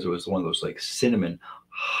tears because it was one of those like cinnamon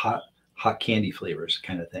hot candy flavors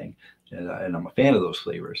kind of thing. And I'm a fan of those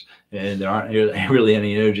flavors, and there aren't really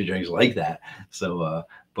any energy drinks like that. So,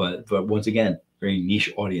 but once again, very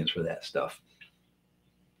niche audience for that stuff.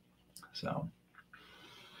 So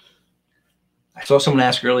I saw someone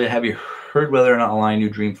ask earlier, have you heard whether or not Alani Nu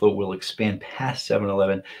Dream Float will expand past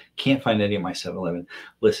 7-Eleven? Can't find any at my 7-Eleven.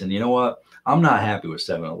 Listen, you know what? I'm not happy with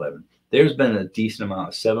 7-Eleven. There's been a decent amount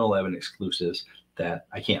of 7-Eleven exclusives that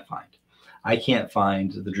I can't find. I can't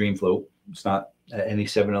find the Dream Float. It's not at any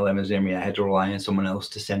 7-Elevens near me. I had to rely on someone else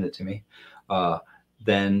to send it to me.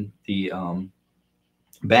 Then the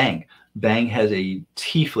Bang has a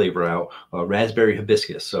tea flavor out, raspberry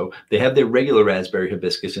hibiscus. So they have their regular raspberry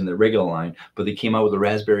hibiscus in their regular line, but they came out with a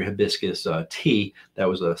raspberry hibiscus tea that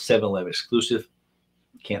was a 7-Eleven exclusive.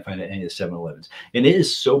 Can't find it at any of the 7-Elevens. And it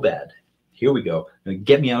is so bad. Here we go.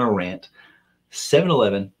 Get me on a rant.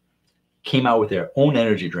 7-Eleven came out with their own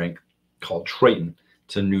energy drink called Triton.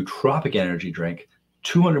 It's a nootropic energy drink,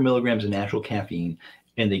 200 milligrams of natural caffeine,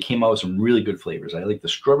 and they came out with some really good flavors. I like the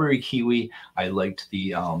strawberry kiwi. I liked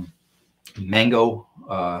the mango,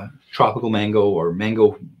 tropical mango, or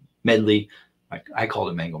mango medley. I called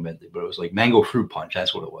it mango medley, but it was like mango fruit punch.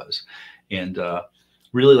 That's what it was. And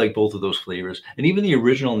really like both of those flavors. And even the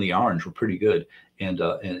original and the orange were pretty good. And you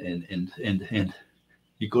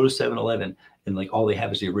go to 7-Eleven and like all they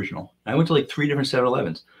have is the original. I went to like 3 different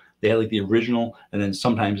 7-Elevens. They had like the original, and then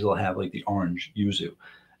sometimes they'll have like the orange yuzu. And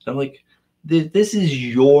I'm like, this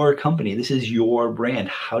is your company. This is your brand.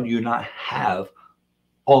 How do you not have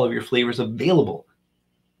all of your flavors available?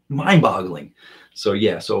 Mind-boggling. So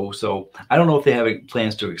yeah, so I don't know if they have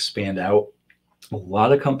plans to expand out. A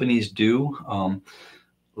lot of companies do.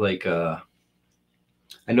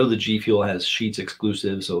 I know the G Fuel has Sheets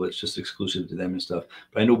exclusive, so it's just exclusive to them and stuff.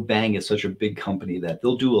 But I know Bang is such a big company that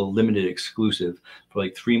they'll do a limited exclusive for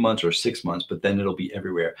like 3 months or 6 months, but then it'll be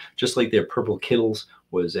everywhere. Just like their Purple Kittles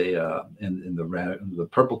was the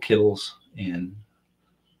Purple Kittles and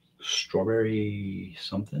strawberry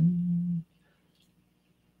something.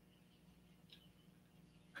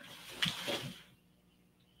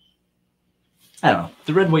 I don't know,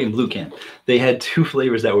 the red, white, and blue can. They had 2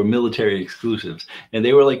 flavors that were military exclusives, and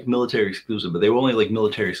they were like military exclusive, but they were only like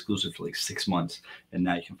military exclusive for like 6 months, and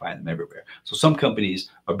now you can find them everywhere. So some companies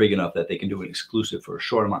are big enough that they can do an exclusive for a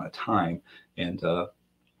short amount of time, and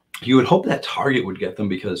you would hope that Target would get them,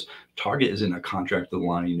 because Target is in a contract with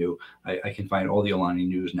Alani Nu. I can find all the Alani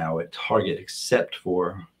Nus now at Target except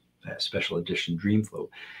for that special edition Dream Float.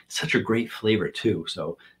 It's such a great flavor too,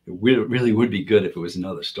 so it really would be good if it was in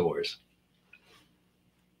other stores.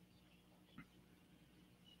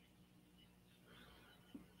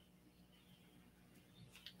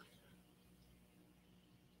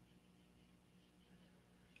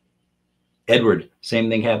 Edward, same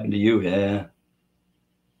thing happened to you. Yeah.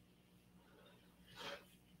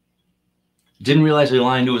 Didn't realize the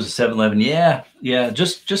Alani Nu was a 7-Eleven. Yeah.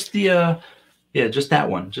 Just the just that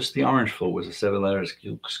one. Just the orange float was a 7-Eleven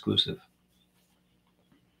exclusive.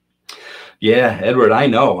 Yeah, Edward, I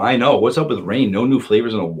know. What's up with Reign? No new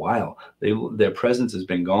flavors in a while. Their presence has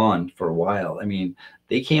been gone for a while. I mean,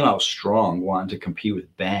 they came out strong, wanting to compete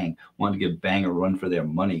with Bang, wanting to give Bang a run for their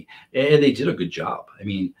money, and they did a good job. I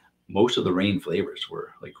mean, most of the Reign flavors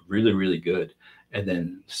were like really good, and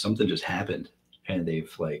then something just happened, and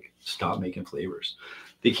they've like stopped making flavors.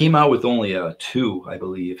 They came out with only 2, I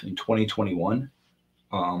believe, in 2021,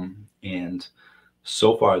 and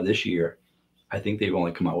so far this year, I think they've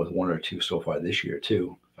only come out with 1 or 2 so far this year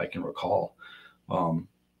too, if I can recall.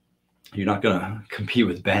 You're not going to compete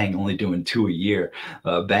with Bang only doing 2 a year.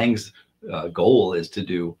 Bang's goal is to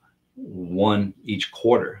do 1 each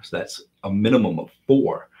quarter, so that's a minimum of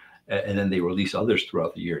 4. And then they release others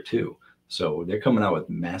throughout the year too. So they're coming out with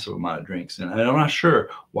massive amount of drinks, and I'm not sure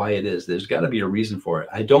why it is. There's got to be a reason for it.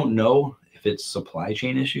 I don't know if it's supply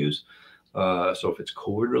chain issues, so if it's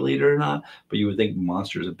COVID related or not. But you would think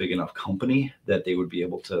Monster is a big enough company that they would be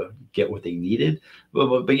able to get what they needed.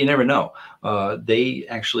 But you never know. They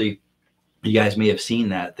actually, you guys may have seen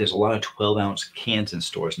that there's a lot of 12-ounce cans in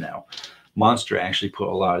stores now. Monster actually put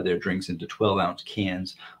a lot of their drinks into 12-ounce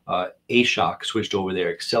cans. A-Shock switched over their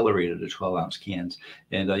accelerator to 12-ounce cans.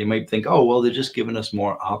 And you might think, oh, well, they're just giving us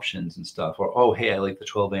more options and stuff. Or, oh, hey, I like the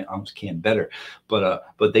 12-ounce can better. But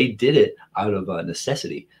they did it out of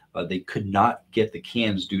necessity. They could not get the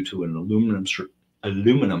cans due to an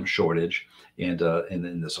aluminum shortage and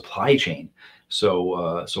in the supply chain.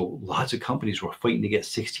 So lots of companies were fighting to get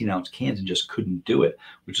 16-ounce cans and just couldn't do it,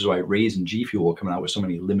 which is why Rays and G Fuel were coming out with so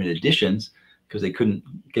many limited editions because they couldn't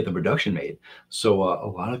get the production made. So a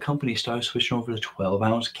lot of companies started switching over to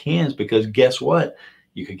 12-ounce cans because guess what?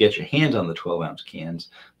 You could get your hands on the 12-ounce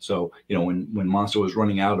cans. So when Monster was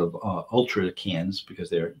running out of Ultra cans because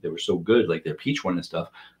they were so good, like their peach one and stuff,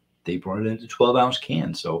 they brought it into 12-ounce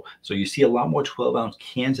cans. So you see a lot more 12-ounce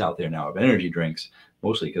cans out there now of energy drinks,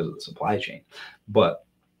 mostly because of the supply chain. But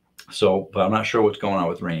I'm not sure what's going on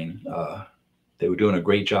with Reign. They were doing a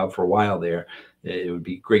great job for a while there. It would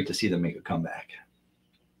be great to see them make a comeback.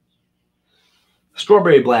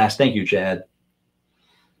 Strawberry Blast. Thank you, Chad.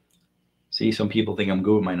 See, some people think I'm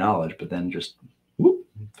good with my knowledge, but then just whoop,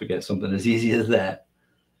 forget something as easy as that.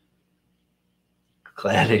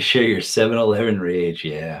 Glad I share your 7-Eleven rage.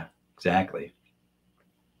 Yeah, exactly.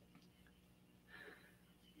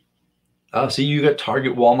 Oh, see, you got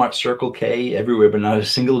Target, Walmart, Circle K everywhere, but not a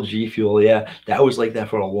single G Fuel. Yeah, that was like that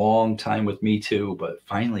for a long time with me too. But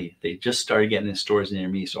finally, they just started getting in stores near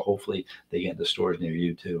me. So hopefully they get into stores near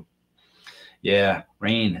you too. Yeah,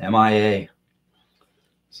 Reign, MIA.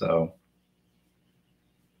 So,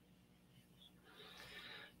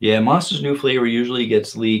 yeah, Monster's new flavor usually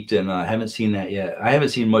gets leaked, and I haven't seen that yet. I haven't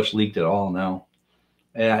seen much leaked at all, no.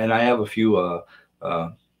 And I have a few,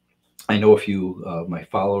 I know a few of my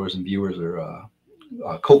followers and viewers are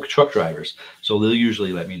Coke truck drivers, so they'll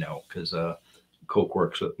usually let me know because Coke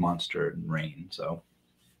works with Monster and Reign, so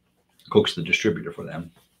Coke's the distributor for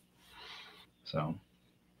them. So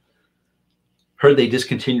heard they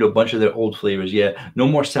discontinued a bunch of their old flavors. Yeah, no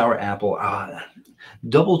more sour apple.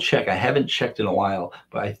 Double check. I haven't checked in a while,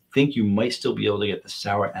 but I think you might still be able to get the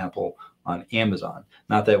sour apple on Amazon.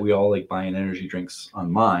 Not that we all like buying energy drinks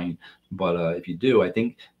on mine, but if you do, I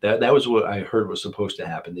think that was what I heard was supposed to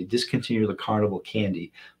happen. They discontinued the carnival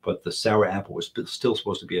candy, but the sour apple was still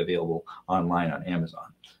supposed to be available online on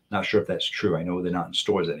Amazon. Not sure if that's true. I know they're not in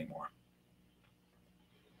stores anymore,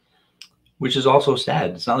 which is also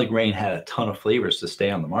sad. It's not like Reign had a ton of flavors to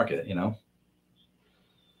stay on the market,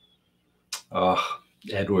 Oh,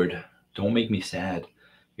 Edward, don't make me sad.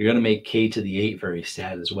 You're going to make K to the 8 very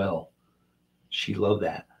sad as well. She loved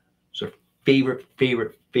that. It's her favorite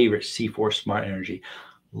C4 Smart Energy.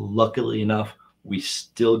 Luckily enough, we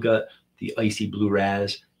still got the Icy Blue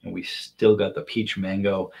Raz, and we still got the Peach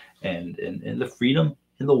Mango, and the Freedom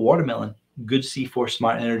and the Watermelon. Good C4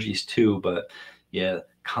 Smart Energies too, but yeah,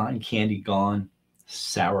 cotton candy gone,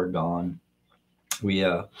 sour gone.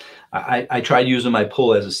 I tried using my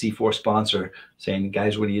pull as a C4 sponsor, saying,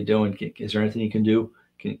 guys, what are you doing? Is there anything you can do?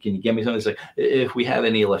 Can you get me something? It's like, if we have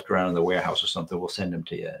any left around in the warehouse or something, we'll send them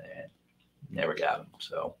to you. And never got them.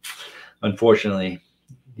 So unfortunately,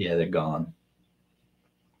 yeah, they're gone.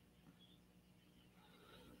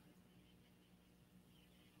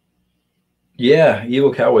 Yeah,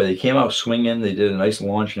 Evil Cowboy. They came out swinging. They did a nice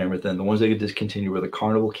launch and everything. The ones they could discontinue were the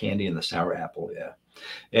Carnival Candy and the Sour Apple. Yeah.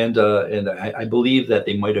 And I believe that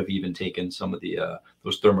they might have even taken some of the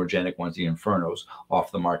those thermogenic ones, the Infernos,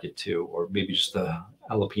 off the market too, or maybe just the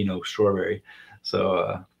jalapeno strawberry.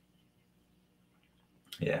 So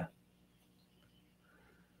yeah,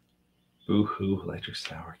 boo hoo, electric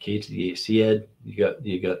sour, K to the 8. See, Ed, you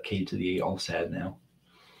got K to the 8 all sad now.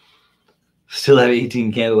 Still have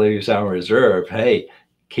 18 cans of electric sour reserve. Hey,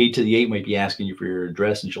 K to the 8 might be asking you for your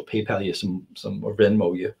address, and she'll PayPal you some or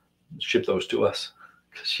Venmo you, ship those to us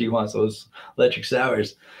because she wants those electric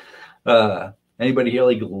sours. Anybody here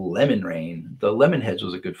like Lemon Rain? The Lemon Heads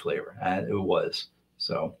was a good flavor. It was.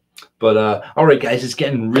 So, but all right, guys, it's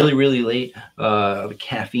getting really late. The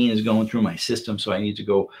caffeine is going through my system, so I need to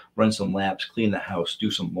go run some laps, clean the house,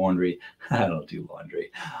 do some laundry. I don't do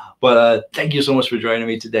laundry. But thank you so much for joining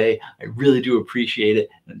me today. I really do appreciate it.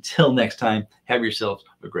 Until next time, have yourselves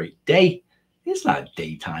a great day. It's not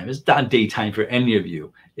daytime. It's not daytime for any of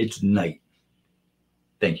you. It's night.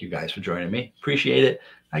 thank you guys for joining me. Appreciate it.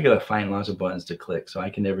 I gotta find lots of buttons to click, so I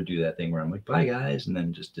can never do that thing where I'm like, bye guys, and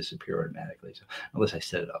then just disappear automatically. So unless I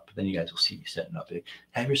set it up, but then you guys will see me setting up.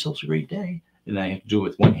 Have yourselves a great day. And I have to do it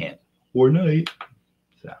with one hand or night.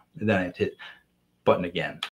 So, and then I have to hit button again.